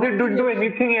didn't do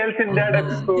anything else in that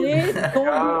episode. they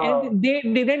don't and they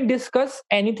didn't discuss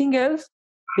anything else.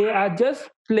 They are just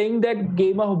playing that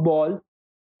game of ball.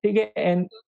 Okay? And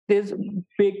there's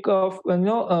big of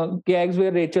gags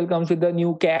where Rachel comes with the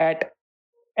new cat,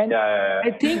 and Yeah.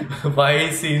 I think Why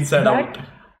is he inside out? that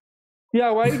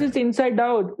why it is inside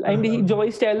out, and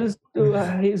Joyce tells to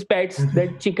his pets,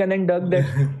 that chicken and duck, that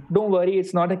don't worry,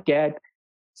 it's not a cat.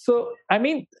 So I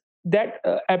mean that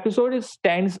episode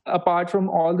stands apart from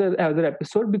all the other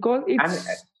episodes because it's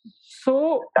And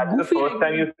so that's the goofy. first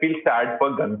time you feel sad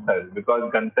for Gunther,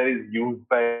 because Gunther is used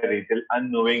by Rachel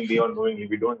unknowingly or knowingly.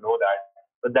 We don't know that.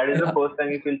 But that is the Yeah. first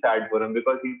time you feel sad for him,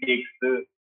 because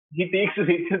he takes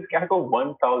Rachel's cat for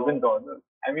 $1,000.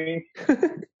 I mean,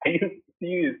 are you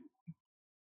serious?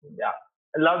 Yeah.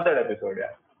 I love that episode,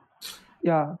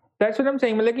 Yeah, that's what I'm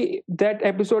saying. Like that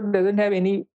episode doesn't have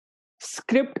any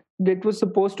script that was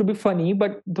supposed to be funny,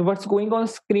 but what's going on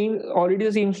screen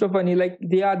already seems so funny. Like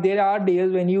there are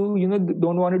days when you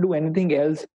don't want to do anything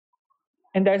else,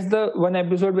 and that's the one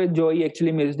episode where Joey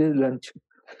actually missed his lunch.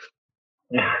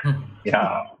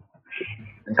 Yeah.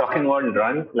 Talking about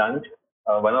lunch,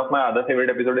 One of my other favorite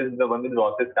episodes is the one with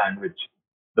Ross's sandwich,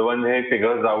 the one where he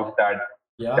figures out that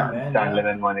Yeah, man. Chandler Yeah.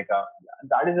 and Monica.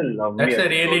 That is a lovely That's a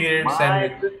really episode. great My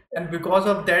sandwich. And because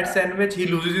of that sandwich, he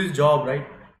loses his job, right?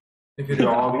 If you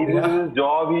job. remember. He Yeah. loses his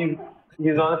job.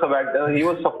 He's on a sabbatical. He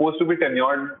was supposed to be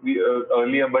tenured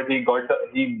earlier, but he got to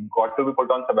be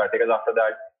put on sabbatical after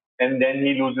that. And then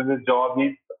he loses his job.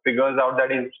 He figures out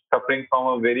that he's suffering from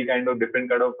a very kind of different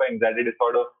kind of anxiety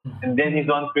disorder. And then he's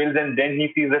on pills. And then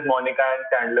he sees that Monica and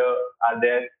Chandler are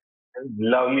there.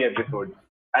 Lovely episode.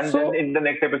 And then So in the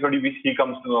next episode, he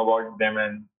comes to know about them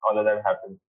and all of that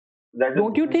happens. That is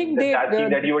don't you think that scene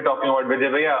that you were talking about,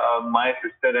 Vijay Bhaiya, my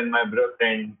sister and my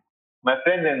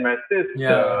friend and my sister.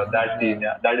 Yeah. That scene,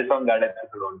 yeah, that is from that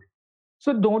episode only.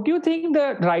 so don't you think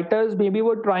the writers maybe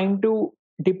were trying to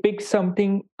depict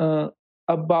something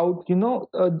about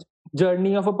a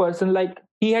journey of a person, like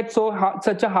he had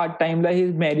such a hard time, like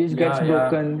his marriage gets Yeah, yeah.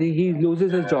 broken, he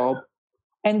loses his job,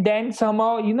 and then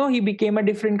somehow he became a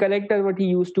different character what he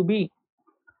used to be.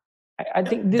 I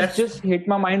think this That's just hit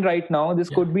my mind right now. This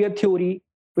yeah. could be a theory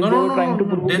which No, they no, were no, trying no, to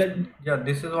no. prove This, that. yeah,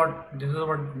 this is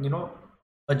what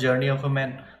a journey of a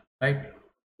man, right?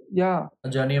 Yeah, A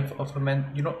journey of a man.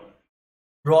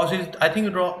 Ross is. I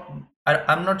think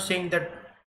I'm not saying that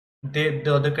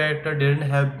the other character didn't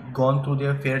have gone through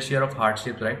their fair share of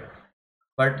hardships, right?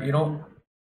 But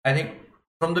I think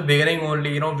from the beginning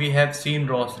only, we have seen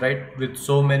Ross, right, with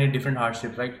so many different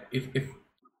hardships, right?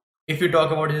 If you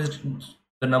talk about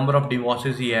the number of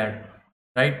divorces he had,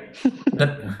 right?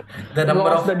 The the number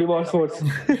Ross the of divorce force.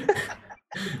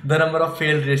 the number of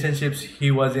failed relationships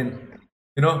he was in,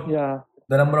 you know, Yeah,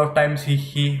 the number of times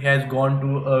he has gone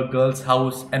to a girl's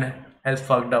house and has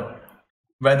fucked up,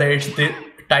 whether it's the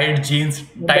tight jeans,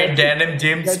 tight that's denim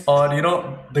jeans, that's or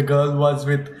the girl was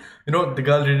with, the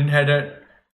girl didn't had a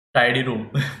tidy room.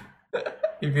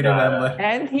 If you Yeah, remember.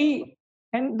 and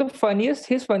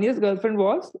his funniest girlfriend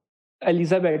was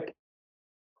Elizabeth,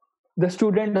 the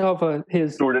student of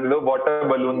his. student, the water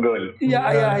balloon girl.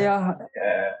 Yeah, yeah, Yeah.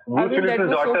 yeah. I Bruce mean, that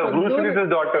Willis's was so daughter. funny. Bruce Willis's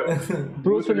daughter.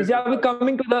 Bruce Willis. Yeah, we're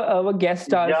coming to the our guest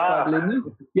stars Yeah. part.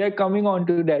 We are coming on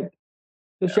to that.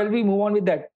 So shall we move on with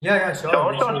that? Yeah, sure.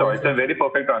 Sure, we sure, should, sure. we It's a should. very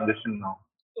perfect transition now.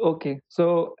 Okay,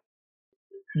 so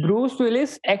Bruce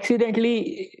Willis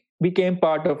accidentally became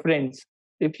part of Friends.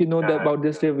 If you know Yeah. about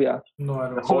this trivia. No, I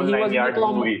The don't. So whole he was nine in a yards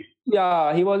movie.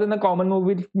 he was in a common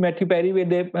movie with Matthew Perry where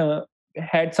they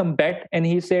had some bet, and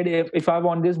he said, if I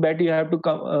want this bet, you have to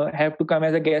come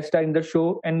as a guest star in the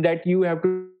show, and that you have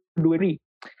to do it free.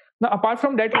 Now, apart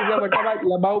from that, trivia, what I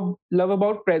love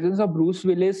about presence of Bruce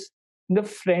Willis in the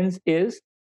Friends is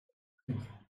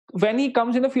when he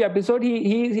comes in a few episodes,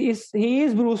 he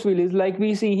is Bruce Willis. Like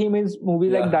we see him in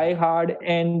movies like Yeah, Die Hard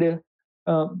and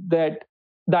that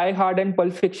Die Hard and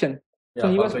Pulp Fiction. So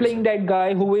yeah, he was playing perfection. that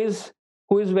guy who is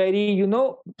very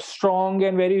strong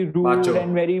and very rude Macho.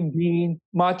 and very mean,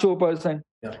 macho person.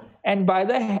 Yeah. And by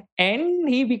the end,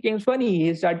 he became funny.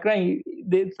 He started crying.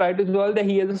 They tried to solve that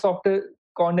he has a softer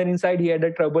corner inside. He had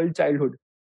a troubled childhood.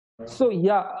 So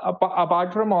yeah,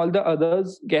 apart from all the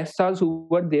others guest stars who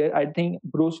were there, I think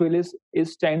Bruce Willis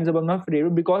is stands above my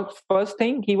favorite because first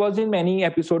thing, he was in many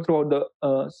episodes throughout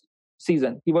the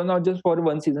season. He was not just for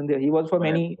one season there; he was for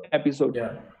many episodes,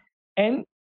 Yeah. and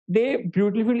they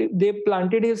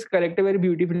planted his character very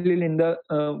beautifully in the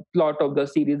plot of the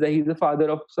series. That he's the father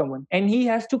of someone, and he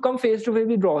has to come face to face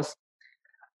with Ross.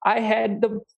 I had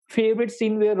the favorite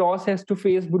scene where Ross has to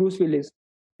face Bruce Willis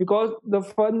because the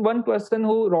one person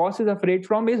who Ross is afraid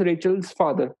from is Rachel's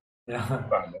father. Yeah.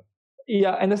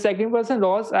 Yeah, and the second person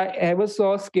Ross I ever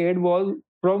saw scared was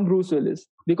from Bruce Willis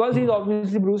because he's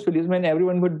obviously Bruce Willis. Man,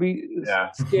 everyone would be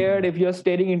Yeah. scared if you're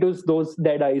staring into those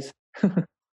dead eyes.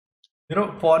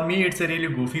 For me, it's a really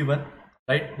goofy one,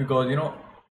 right? Because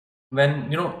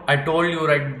when I told you,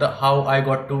 right, how I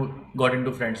got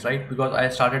into Friends, right? Because I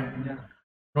started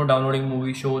downloading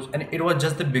movie shows, and it was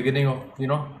just the beginning of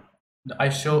I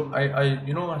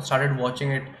started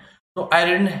watching it. So I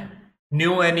didn't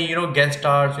knew any guest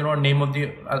stars, name of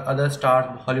the other stars,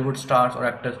 Hollywood stars or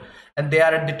actors, and they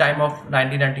are at the time of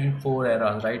 1994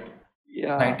 era, right?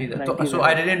 Yeah, 90s. So, 90s so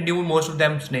I era. didn't knew most of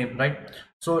them's name, right?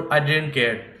 So I didn't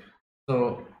care.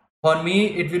 So for me,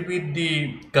 it will be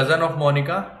the cousin of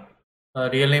Monica.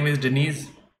 Real name is Denise.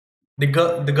 The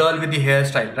girl with the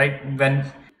hairstyle, right?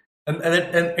 And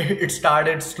it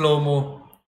started slow mo,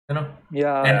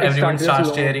 Yeah, and it everyone started a starts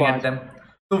slow staring at part. them.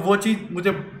 So what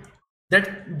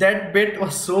that bit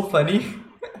was so funny.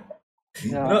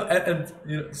 Yeah,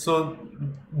 So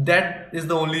that is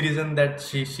the only reason that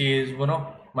she is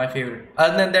my favorite.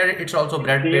 Other than that, it's also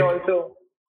Brad He Pitt. also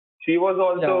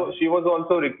Yeah. she was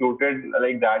also recruited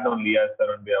like that only, as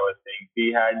Tarun Bhaiya was saying.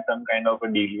 She had some kind of a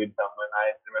deal with someone, I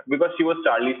remember, because she was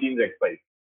Charlie Sheen's ex-wife.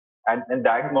 And in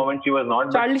that moment she was not,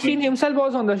 but Charlie Sheen she, himself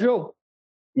was on the show.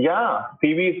 yeah,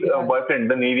 Phoebe's Yeah. boyfriend,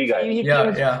 the Navy guy. He Yeah, came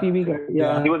as yeah, Phoebe guy.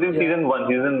 yeah. He Yeah. was in Yeah.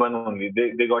 season one only.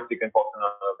 They got chicken pox and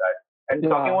all of that. And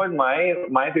talking Yeah. about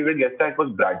my favorite guest star, it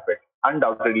was Brad Pitt,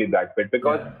 undoubtedly Brad Pitt,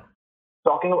 because Yeah.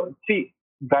 talking about, see,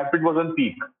 Brad Pitt was on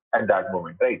peak at that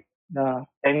moment, right? Yeah.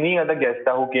 Any other guest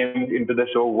star who came into the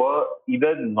show were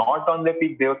either not on their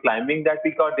peak, they were climbing that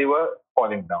peak, or they were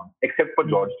falling down, except for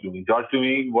Mm. George Clooney. George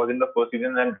Clooney was in the first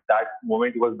season, and that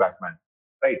moment he was Batman,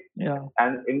 right? Yeah.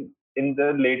 And in the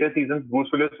later seasons,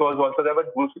 Bruce Willis was also there,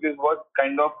 but Bruce Willis was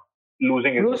kind of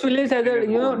Bruce Willis has losing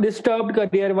a his cool. disturbed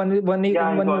career. Yeah, In he's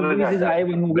one always movie is had his high, that.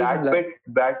 one movie is his low.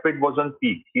 Brad Pitt was on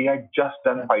peak. He had just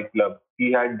done Yeah. Fight Club.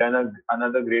 He had done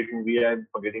another great movie. I'm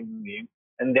forgetting the name.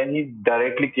 And then he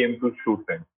directly came to shoot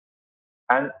Friends.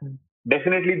 And Mm.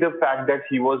 definitely the fact that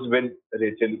he was with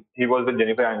Rachel, he was with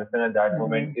Jennifer Aniston at that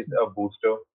moment is a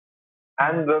booster.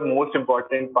 And the most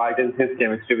important part is his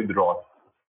chemistry with Ross.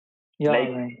 Yeah,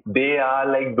 Like, man. they are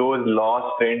like those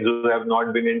lost friends who have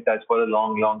not been in touch for a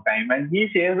long, long time. And he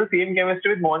shares the same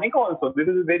chemistry with Monica also. This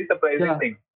is a very surprising Yeah.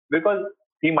 thing, because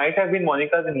he might have been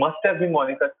Monica's, it must have been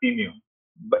Monica's senior,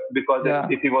 but because Yeah.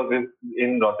 if he was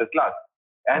in Ross's class.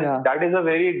 And Yeah. that is a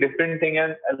very different thing.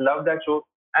 And I love that show.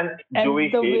 And And the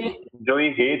way,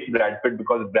 Joey hates Brad Pitt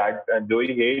because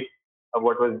Joey hates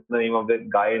what was the name of the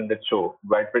guy in the show.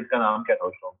 Brad Pitt का नाम क्या था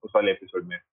उस show उस वाले episode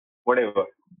में, whatever.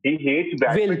 He hates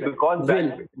Brad Will. Pitt because Will.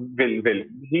 Will.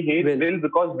 He hates Will. Will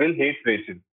because Will hates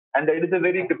Rachel. And that is a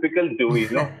very typical Joey,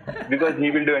 because he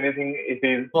will do anything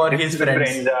For if his the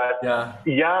friends. are. Yeah.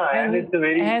 Yeah, and it's a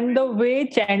very. And the way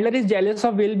Chandler is jealous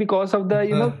of Will because of the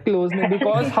closeness,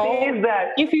 because He how says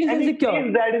that. he feels And he insecure.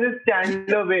 says that in his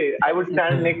Chandler way. I would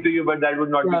stand next to you, but that would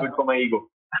not be Yeah. good for my ego.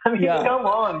 I mean, Yeah. come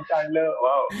on, Chandler.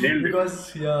 Wow, nailed it.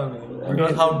 Because yeah, man.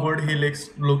 Because how good he looks,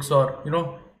 or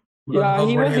because Yeah, how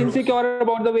he good was he looks. insecure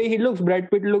about the way he looks, Brad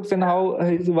Pitt looks, and how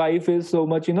his wife is so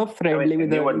much, friendly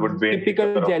with her. Anyone would be Typical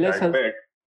insecure of jealous. Brad Pitt.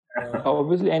 Yeah.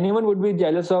 Obviously, anyone would be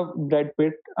jealous of Brad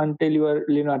Pitt until you are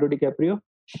Leonardo DiCaprio.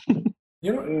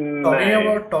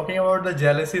 Nice. Talking about the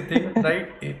jealousy thing, right?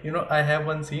 I have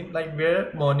one scene like where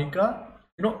Monica,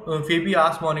 Phoebe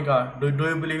asked Monica, do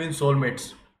you believe in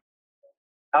soulmates?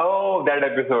 Oh, that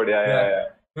episode. Yeah.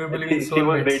 Do you believe in She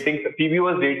was soulmates? dating. Phoebe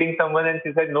was dating someone, and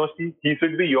she said, "No, he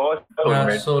should be your Yeah,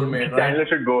 soulmate. soulmate, right? Chandler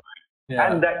should go." Yeah.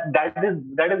 And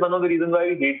that is one of the reasons why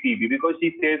we hate Phoebe, because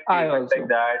she says I statements like also.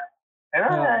 that, and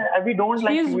Yeah. we don't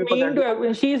like She's Phoebe for mean that. to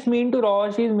everyone. She's mean to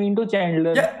Ross. She's mean to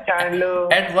Chandler. Yeah. Chandler,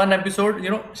 At one episode,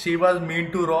 she was mean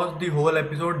to Ross the whole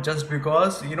episode just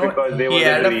because, because they he were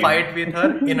had a a dream. fight with her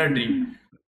in a dream.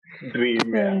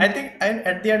 Dream. Yeah. I think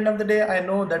at the end of the day, I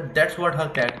know that that's what her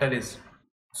character is.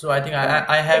 So I think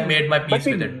I have made my But peace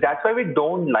see, with it. that's why we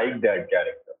don't like that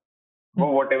character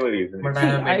for whatever reason. But I See,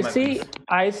 have made I my see. peace.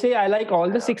 I say I like all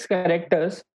the 6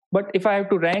 characters, but if I have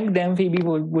to rank them, Phoebe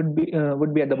would be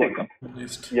at the bottom.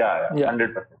 List. Yeah, Yeah.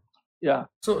 100%. Yeah.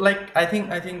 So I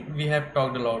think we have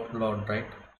talked a lot, right?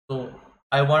 So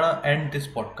I wanna end this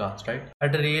podcast, right?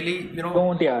 At a really,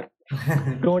 Don't yaar.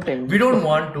 Don't end. we don't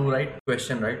want to, right?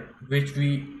 Question, right? Which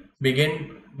we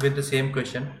begin with the same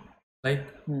question, like,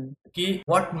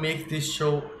 what makes this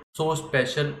show so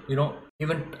special?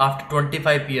 Even after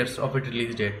 25 years of its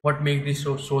release date, what makes this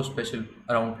show so special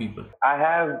around people? I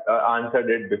have answered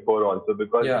it before also,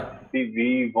 because Yeah. see,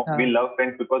 we love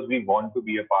Friends because we want to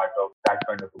be a part of that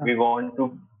kind of. We want to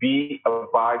be a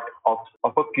part of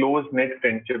a close knit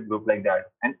friendship group like that,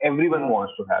 and everyone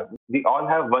wants to have. We all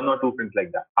have one or two friends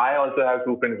like that. I also have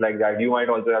 2 friends like that. You might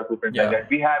also have 2 friends like Yeah. that.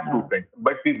 We have 2 friends,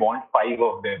 but we want 5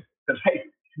 of them, right?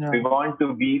 Yeah. We want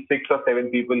to be 6 or 7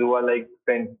 people who are like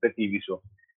Friends, the TV show.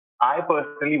 I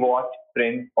personally watch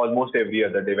Friends almost every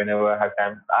other day whenever I have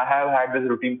time. I have had this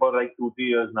routine for like 2-3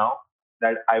 years now,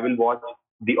 that I will watch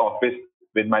The Office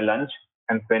with my lunch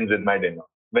and Friends with my dinner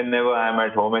whenever I am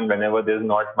at home and whenever there's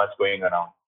not much going around.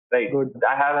 Right? Good.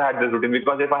 I have had this routine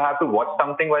because if I have to watch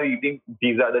something while eating,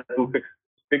 these are the 2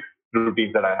 fixed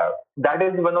routines that I have. That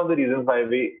is one of the reasons why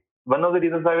we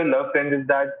love Friends, is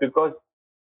that because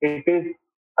it is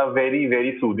a very,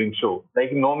 very soothing show.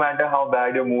 Like, no matter how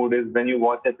bad your mood is, when you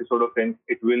watch episode of Friends,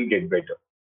 it will get better.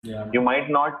 Yeah. You might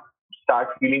not start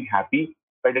feeling happy,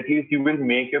 but at least you will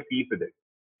make your peace with it.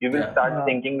 You will Yeah. start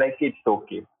thinking like, it's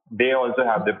okay. They also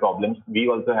have their problems. We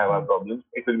also have our problems.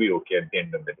 It will be okay at the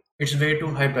end of the day. It's way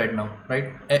too hype right now, right?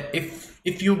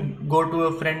 If you go to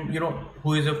a friend,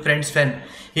 who is a Friends fan,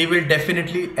 he will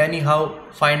definitely anyhow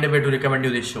find a way to recommend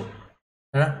you this show.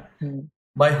 Yeah?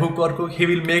 by hook or crook, he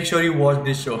will make sure you watch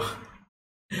this show.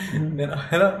 है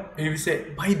ना, he will say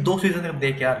भाई 2 season तक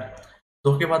देख यार,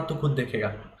 2 के बाद तू खुद देखेगा,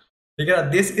 ठीक है ना.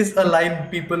 This is a line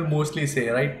people mostly से,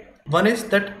 right. One is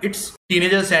that it's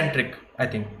teenager centric. I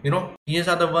think teenagers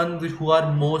are the ones who are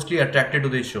mostly attracted to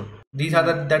this show. These are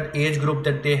that age group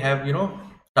that they have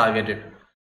targeted,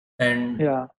 and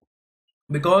Yeah.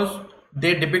 because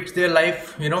they depict their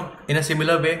life in a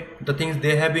similar way, the things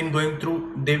they have been going through,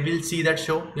 they will see that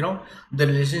show, the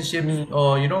relationships,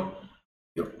 or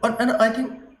and I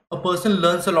think a person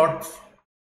learns a lot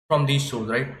from these shows,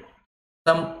 right?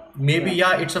 Some maybe,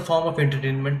 yeah, it's a form of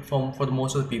entertainment for the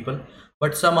most of the people,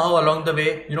 but somehow along the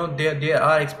way, there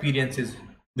are experiences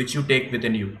which you take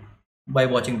within you by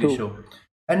watching this show.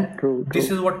 And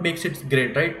this is what makes it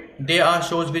great, right? There are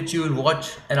shows which you will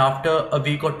watch and after a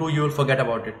week or two you will forget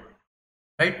about it,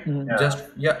 right? Just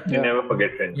You never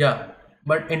forget Friends. yeah,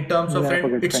 but in terms of Never Friends,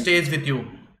 forget it Friends. stays with you.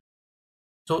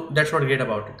 So that's what great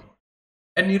about it.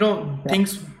 And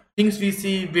things we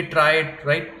see, we try it,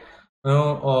 right?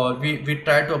 Or we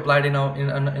try to apply it in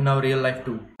our real life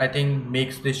too. I think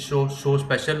makes this show so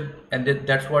special, and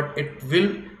that's what it will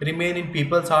remain in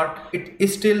people's heart. It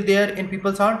is still there in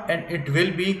people's heart, and it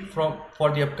will be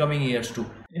for the upcoming years too.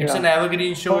 It's an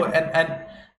evergreen show, and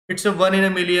it's a 1 in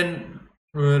a million,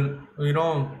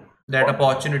 that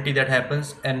opportunity that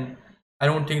happens, and I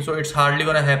don't think so. It's hardly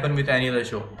gonna happen with any other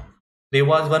show. There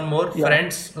was one more,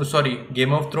 Friends. Oh, sorry,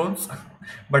 Game of Thrones,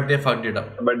 but they fucked it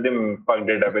up. But they fucked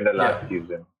it up in the last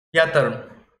season. Yeah, Tarun,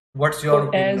 what's your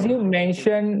opinion? As you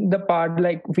mentioned, the part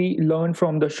like we learn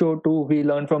from the show too, we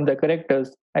learn from the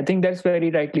characters. I think that's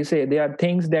very rightly said. There are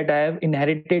things that I have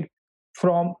inherited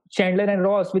from Chandler and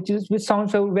Ross, which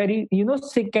sounds so very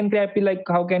sick and crappy. Like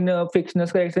how can a fictional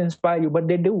character inspire you? But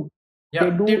they do. Yeah,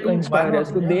 they do they do. Why inspire not? us.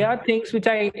 So Yeah. they are things which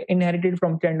I inherited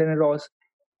from Chandler and Ross.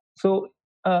 So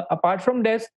apart from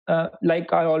this,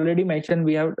 like I already mentioned,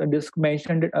 we have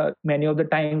mentioned many of the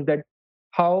times that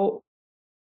how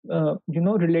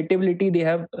relatability they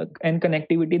have and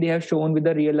connectivity they have shown with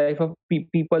the real life of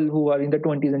people who are in the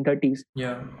 20s and 30s.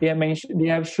 Yeah, They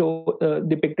have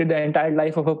depicted the entire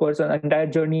life of a person, entire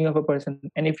journey of a person.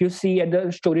 And if you see at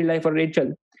the story life of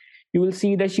Rachel, you will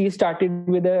see that she started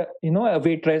with a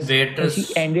waitress, and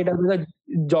she ended up with a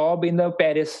job in the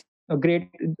Paris, a great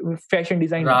fashion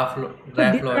designer. So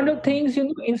these kind of things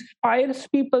inspires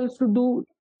people to do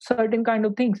certain kind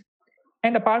of things.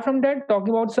 And apart from that,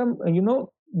 talking about some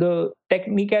the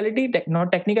technicality, not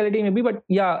technicality maybe, but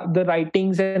yeah, the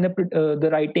writings and the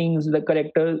writings, the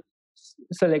character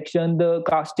selection, the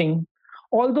casting,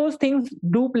 all those things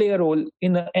do play a role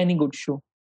in any good show.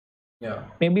 Yeah,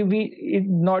 Maybe it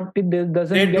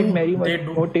doesn't they get do. very much They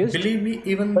do. noticed. Believe me,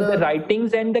 even But the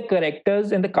writings and the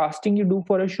characters and the casting you do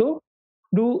for a show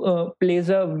do plays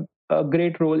a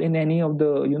great role in any of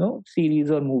the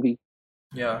series or movie.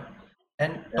 Yeah.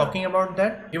 And talking about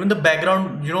that, even the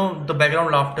background, the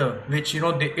background laughter, which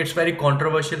it's very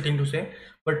controversial thing to say,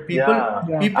 but people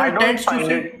people I don't tends to find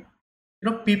say,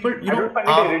 it. people, I don't find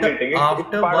it irritating. It's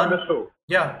part of the show.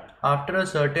 yeah, after a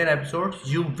certain episode,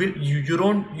 you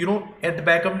don't at the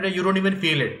back of the day you don't even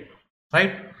feel it,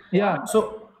 right? Yeah.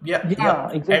 So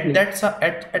exactly.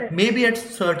 At maybe at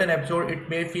certain episode it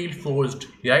may feel forced,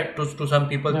 right? To some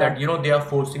people that they are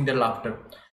forcing their laughter,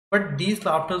 but these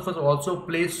laughters was also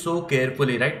placed so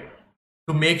carefully, right?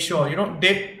 To make sure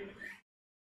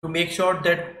to make sure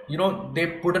that they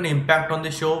put an impact on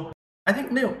the show. I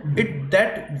think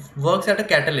that works at a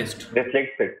catalyst.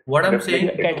 Reflects it. What I'm Reflects saying,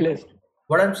 it. Catalyst.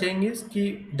 what I'm saying is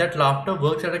that laughter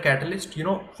works as a catalyst,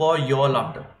 for your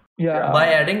laughter. Yeah. By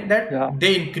adding that,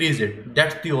 they increase it.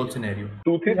 That's the whole scenario.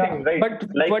 2-3 things, right? But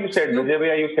like what you said, you- Vijay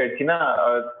Bhaiya, you said,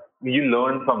 you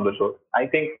learn from the show. I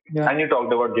think, and you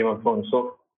talked about Game of Thrones.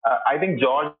 So I think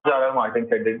George R.R. Martin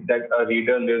said it, that a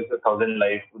reader lives 1,000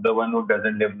 lives. The one who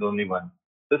doesn't live only one.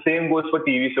 The same goes for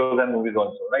TV shows and movies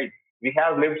also, right? We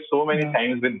have lived so many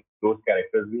times with those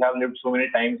characters. We have lived so many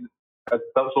times,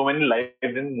 so many lives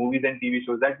in movies and TV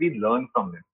shows that we learn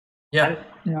from them. Yeah.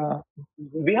 Yeah.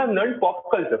 We have learned pop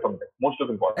culture from them. Most of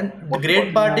important. And the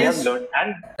great part we have is, learned,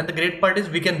 and the great part is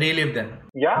we can relive them.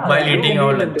 Yeah, while you eating can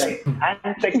our do lunch. that.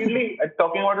 And secondly,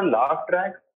 talking about a laugh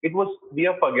track, we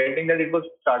are forgetting that it was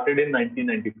started in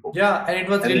 1994. Yeah, and it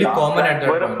was And really laugh common at tracks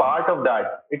that were a point. part of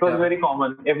that. It was very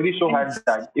common. Every show had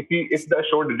that. If the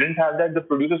show didn't have that, the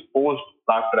producers forced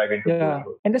laugh track into the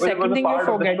show. And the So it was second a thing we're part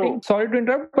of the forgetting, show. sorry to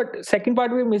interrupt, but second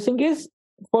part we're missing is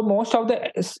for most of the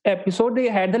episode they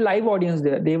had the live audience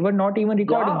there. They were not even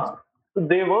recordings. Yeah. So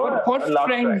they were For a laugh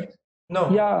Friends, track.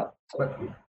 No. yeah. But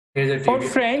here's a For TV.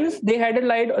 Friends, they had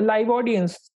a live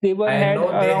audience. They were I had know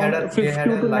they around had 50 a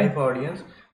to live 90. audience,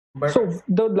 But So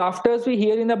the laughters we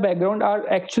hear in the background are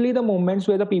actually the moments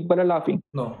where the people are laughing.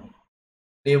 no,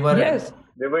 they were Yes.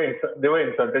 They were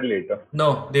inserted later.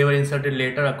 no, they were inserted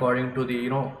later according to the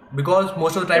because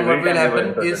most of the time what Every will time they were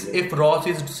happen inserted is later. if Ross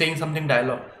is saying something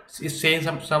dialogue, is saying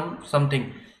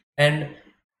something, and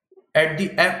at the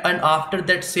and after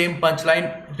that same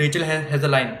punchline, Rachel has a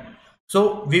line.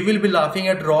 So we will be laughing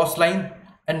at Ross line,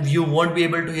 and you won't be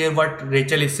able to hear what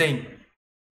Rachel is saying.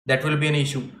 That will be an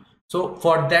issue. So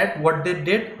for that, what they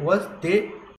did was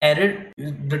they added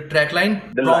the track line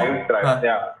The from live track,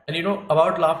 yeah. and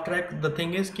about laugh track. The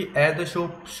thing is ki as the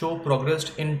show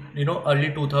progressed in early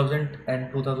 2000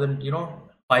 and 2000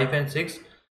 5 and 6,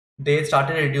 they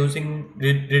started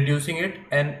reducing it,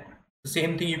 and the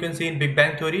same thing you can see in Big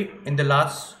Bang Theory. In the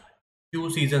last few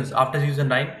seasons after season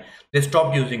 9, they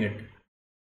stopped using it.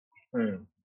 Hmm.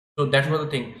 So that was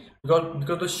the thing,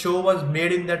 because the show was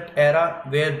made in that era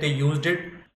where they used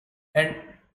it, and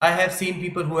I have seen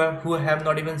people who have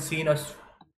not even seen us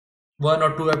one or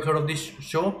two episode of this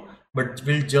show, but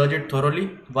will judge it thoroughly.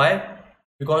 Why?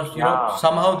 Because Yeah.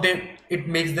 somehow it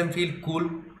makes them feel cool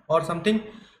or something,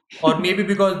 or maybe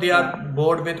because they are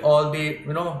bored with all the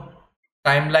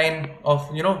timeline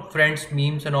of Friends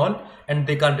memes and all, and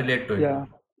they can't relate to it. Yeah.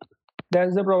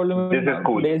 That's the problem This with is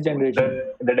cool. today's generation.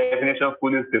 The definition of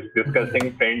cool is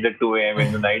discussing friends at 2 a.m.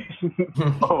 in the night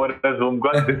over a Zoom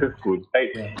call. This is cool, right?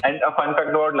 Yeah. And a fun fact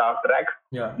about laugh tracks: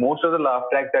 Yeah. most of the laugh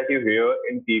tracks that you hear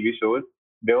in TV shows,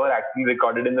 they were actually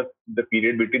recorded in the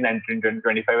period between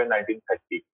 1925 and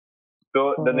 1930.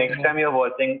 So the next time you're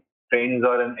watching Friends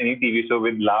or any TV show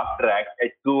with laugh tracks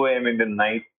at 2 a.m. in the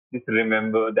night, just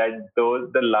remember that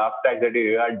the laugh tracks that you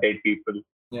hear are dead people.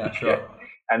 Yeah, Yes, sure.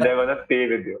 and they're gonna stay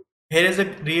with you. Here is a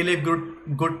really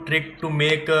good trick to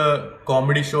make a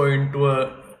comedy show into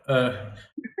a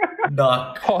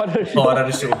dark Horror show. horror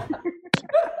show.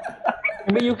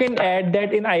 Maybe you can add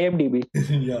that in IMDb.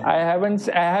 Yeah. I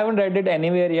haven't read it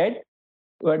anywhere yet,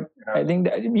 but I think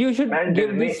that you should And give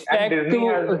Disney this and fact Disney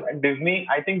to. has Disney.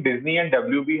 I think Disney and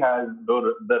WB has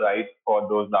the rights for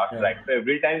those laugh Yeah. tracks. So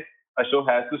every time a show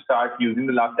has to start using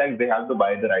the laugh tracks, they have to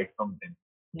buy the rights from them.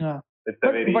 Yeah. It's a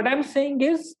But very what I'm saying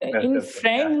is, in messed up thing, yeah.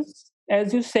 Friends,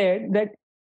 as you said, that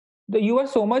you are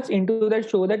so much into that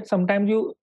show that sometimes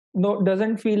you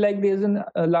doesn't feel like there's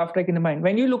a laugh track in the mind.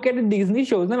 When you look at the Disney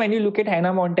shows, now when you look at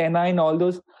Hannah Montana and all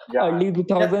those Yeah. early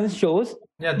 2000s shows,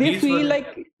 Yeah, they these feel were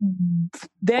like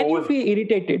then you Cold. feel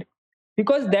irritated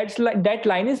because that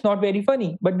line is not very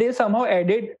funny, but they somehow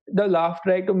added the laugh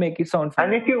track to make it sound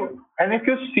And funny. if you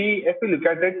look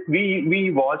at it,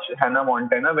 we watched Hannah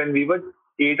Montana when we were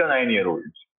 8 or 9 year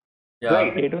olds. yeah.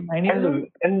 Right. 8 or 9 years old.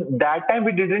 And that time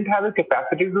we didn't have a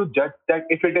capacity to judge that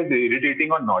if it is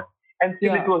irritating or not. And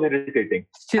still Yeah. it was irritating.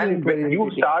 Still And it was when you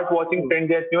irritating. start watching Friends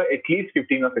at at least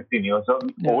 15 or 16 years old,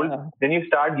 Yeah. then you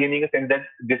start gaining a sense that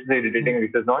this is irritating and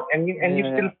this is not. And you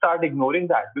Yeah. still start ignoring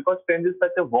that because Friends is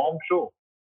such a warm show.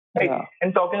 Right? Yeah.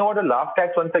 And talking about the laugh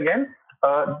tracks once again,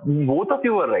 both of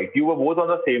you were right. You were both on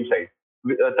the same side.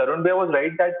 Tarun Bhai was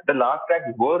right that the laugh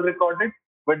tracks were recorded,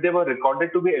 but they were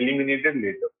recorded to be eliminated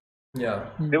later. Yeah.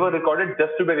 They were recorded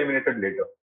just to be eliminated later.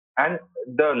 And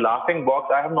the laughing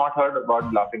box, I have not heard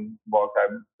about laughing box,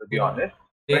 to be honest.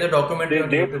 There's a documentary on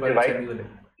they YouTube. I'll right? send you the link.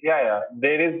 Yeah.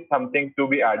 There is something to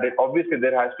be added. Obviously,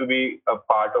 there has to be a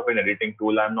part of an editing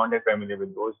tool. I'm not yet familiar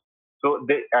with those. So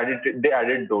they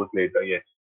added those later, yes.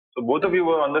 So both of you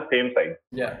were on the same side.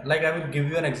 Yeah, like I will give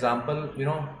you an example,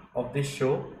 of this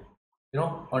show,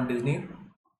 on Disney,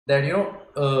 that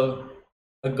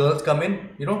a girls come in,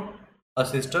 a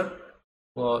sister,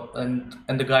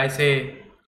 and the guy say,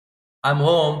 "I'm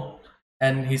home,"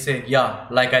 and he say, "Yeah,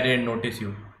 like I didn't notice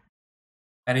you,"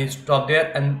 and he stop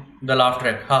there, and the laugh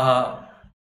track, haha.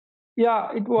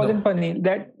 Yeah, it wasn't funny.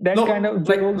 That No, kind of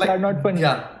like jokes are not funny.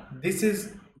 yeah, this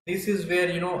is where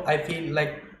I feel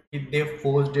like they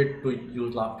forced it to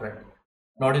use laugh track.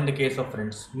 Not in the case of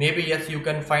Friends. Maybe yes, you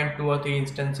can find 2 or 3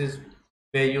 instances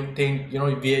where you think where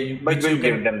you But which we'll you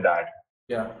can give them that.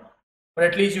 yeah, but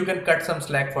at least you can cut some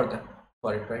slack for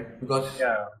it, right? Because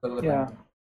Yeah. of the Yeah. time.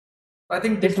 I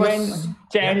think this It's when was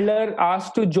Chandler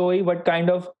asked to Joey what kind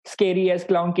of scary ass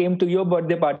clown came to your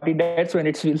birthday party. That's when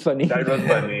it feels funny. That was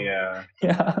funny, yeah.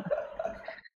 Yeah.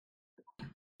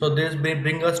 So this may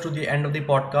bring us to the end of the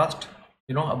podcast.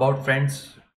 About Friends.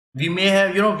 We may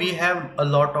have we have a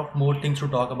lot of more things to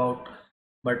talk about,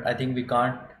 but I think we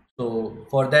can't. So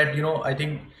for that, I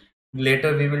think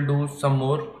later we will do some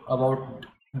more about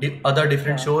other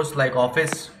different Yeah. shows like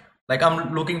Office. Like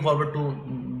I'm looking forward to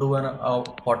do a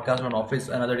podcast on Office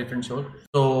and other different shows.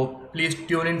 So please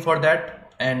tune in for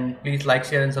that, and please like,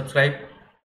 share, and subscribe,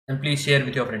 and please share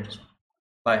with your friends.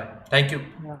 Bye. Thank you.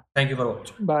 Yeah. Thank you for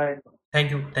watching. Bye.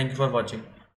 Thank you. Thank you for watching.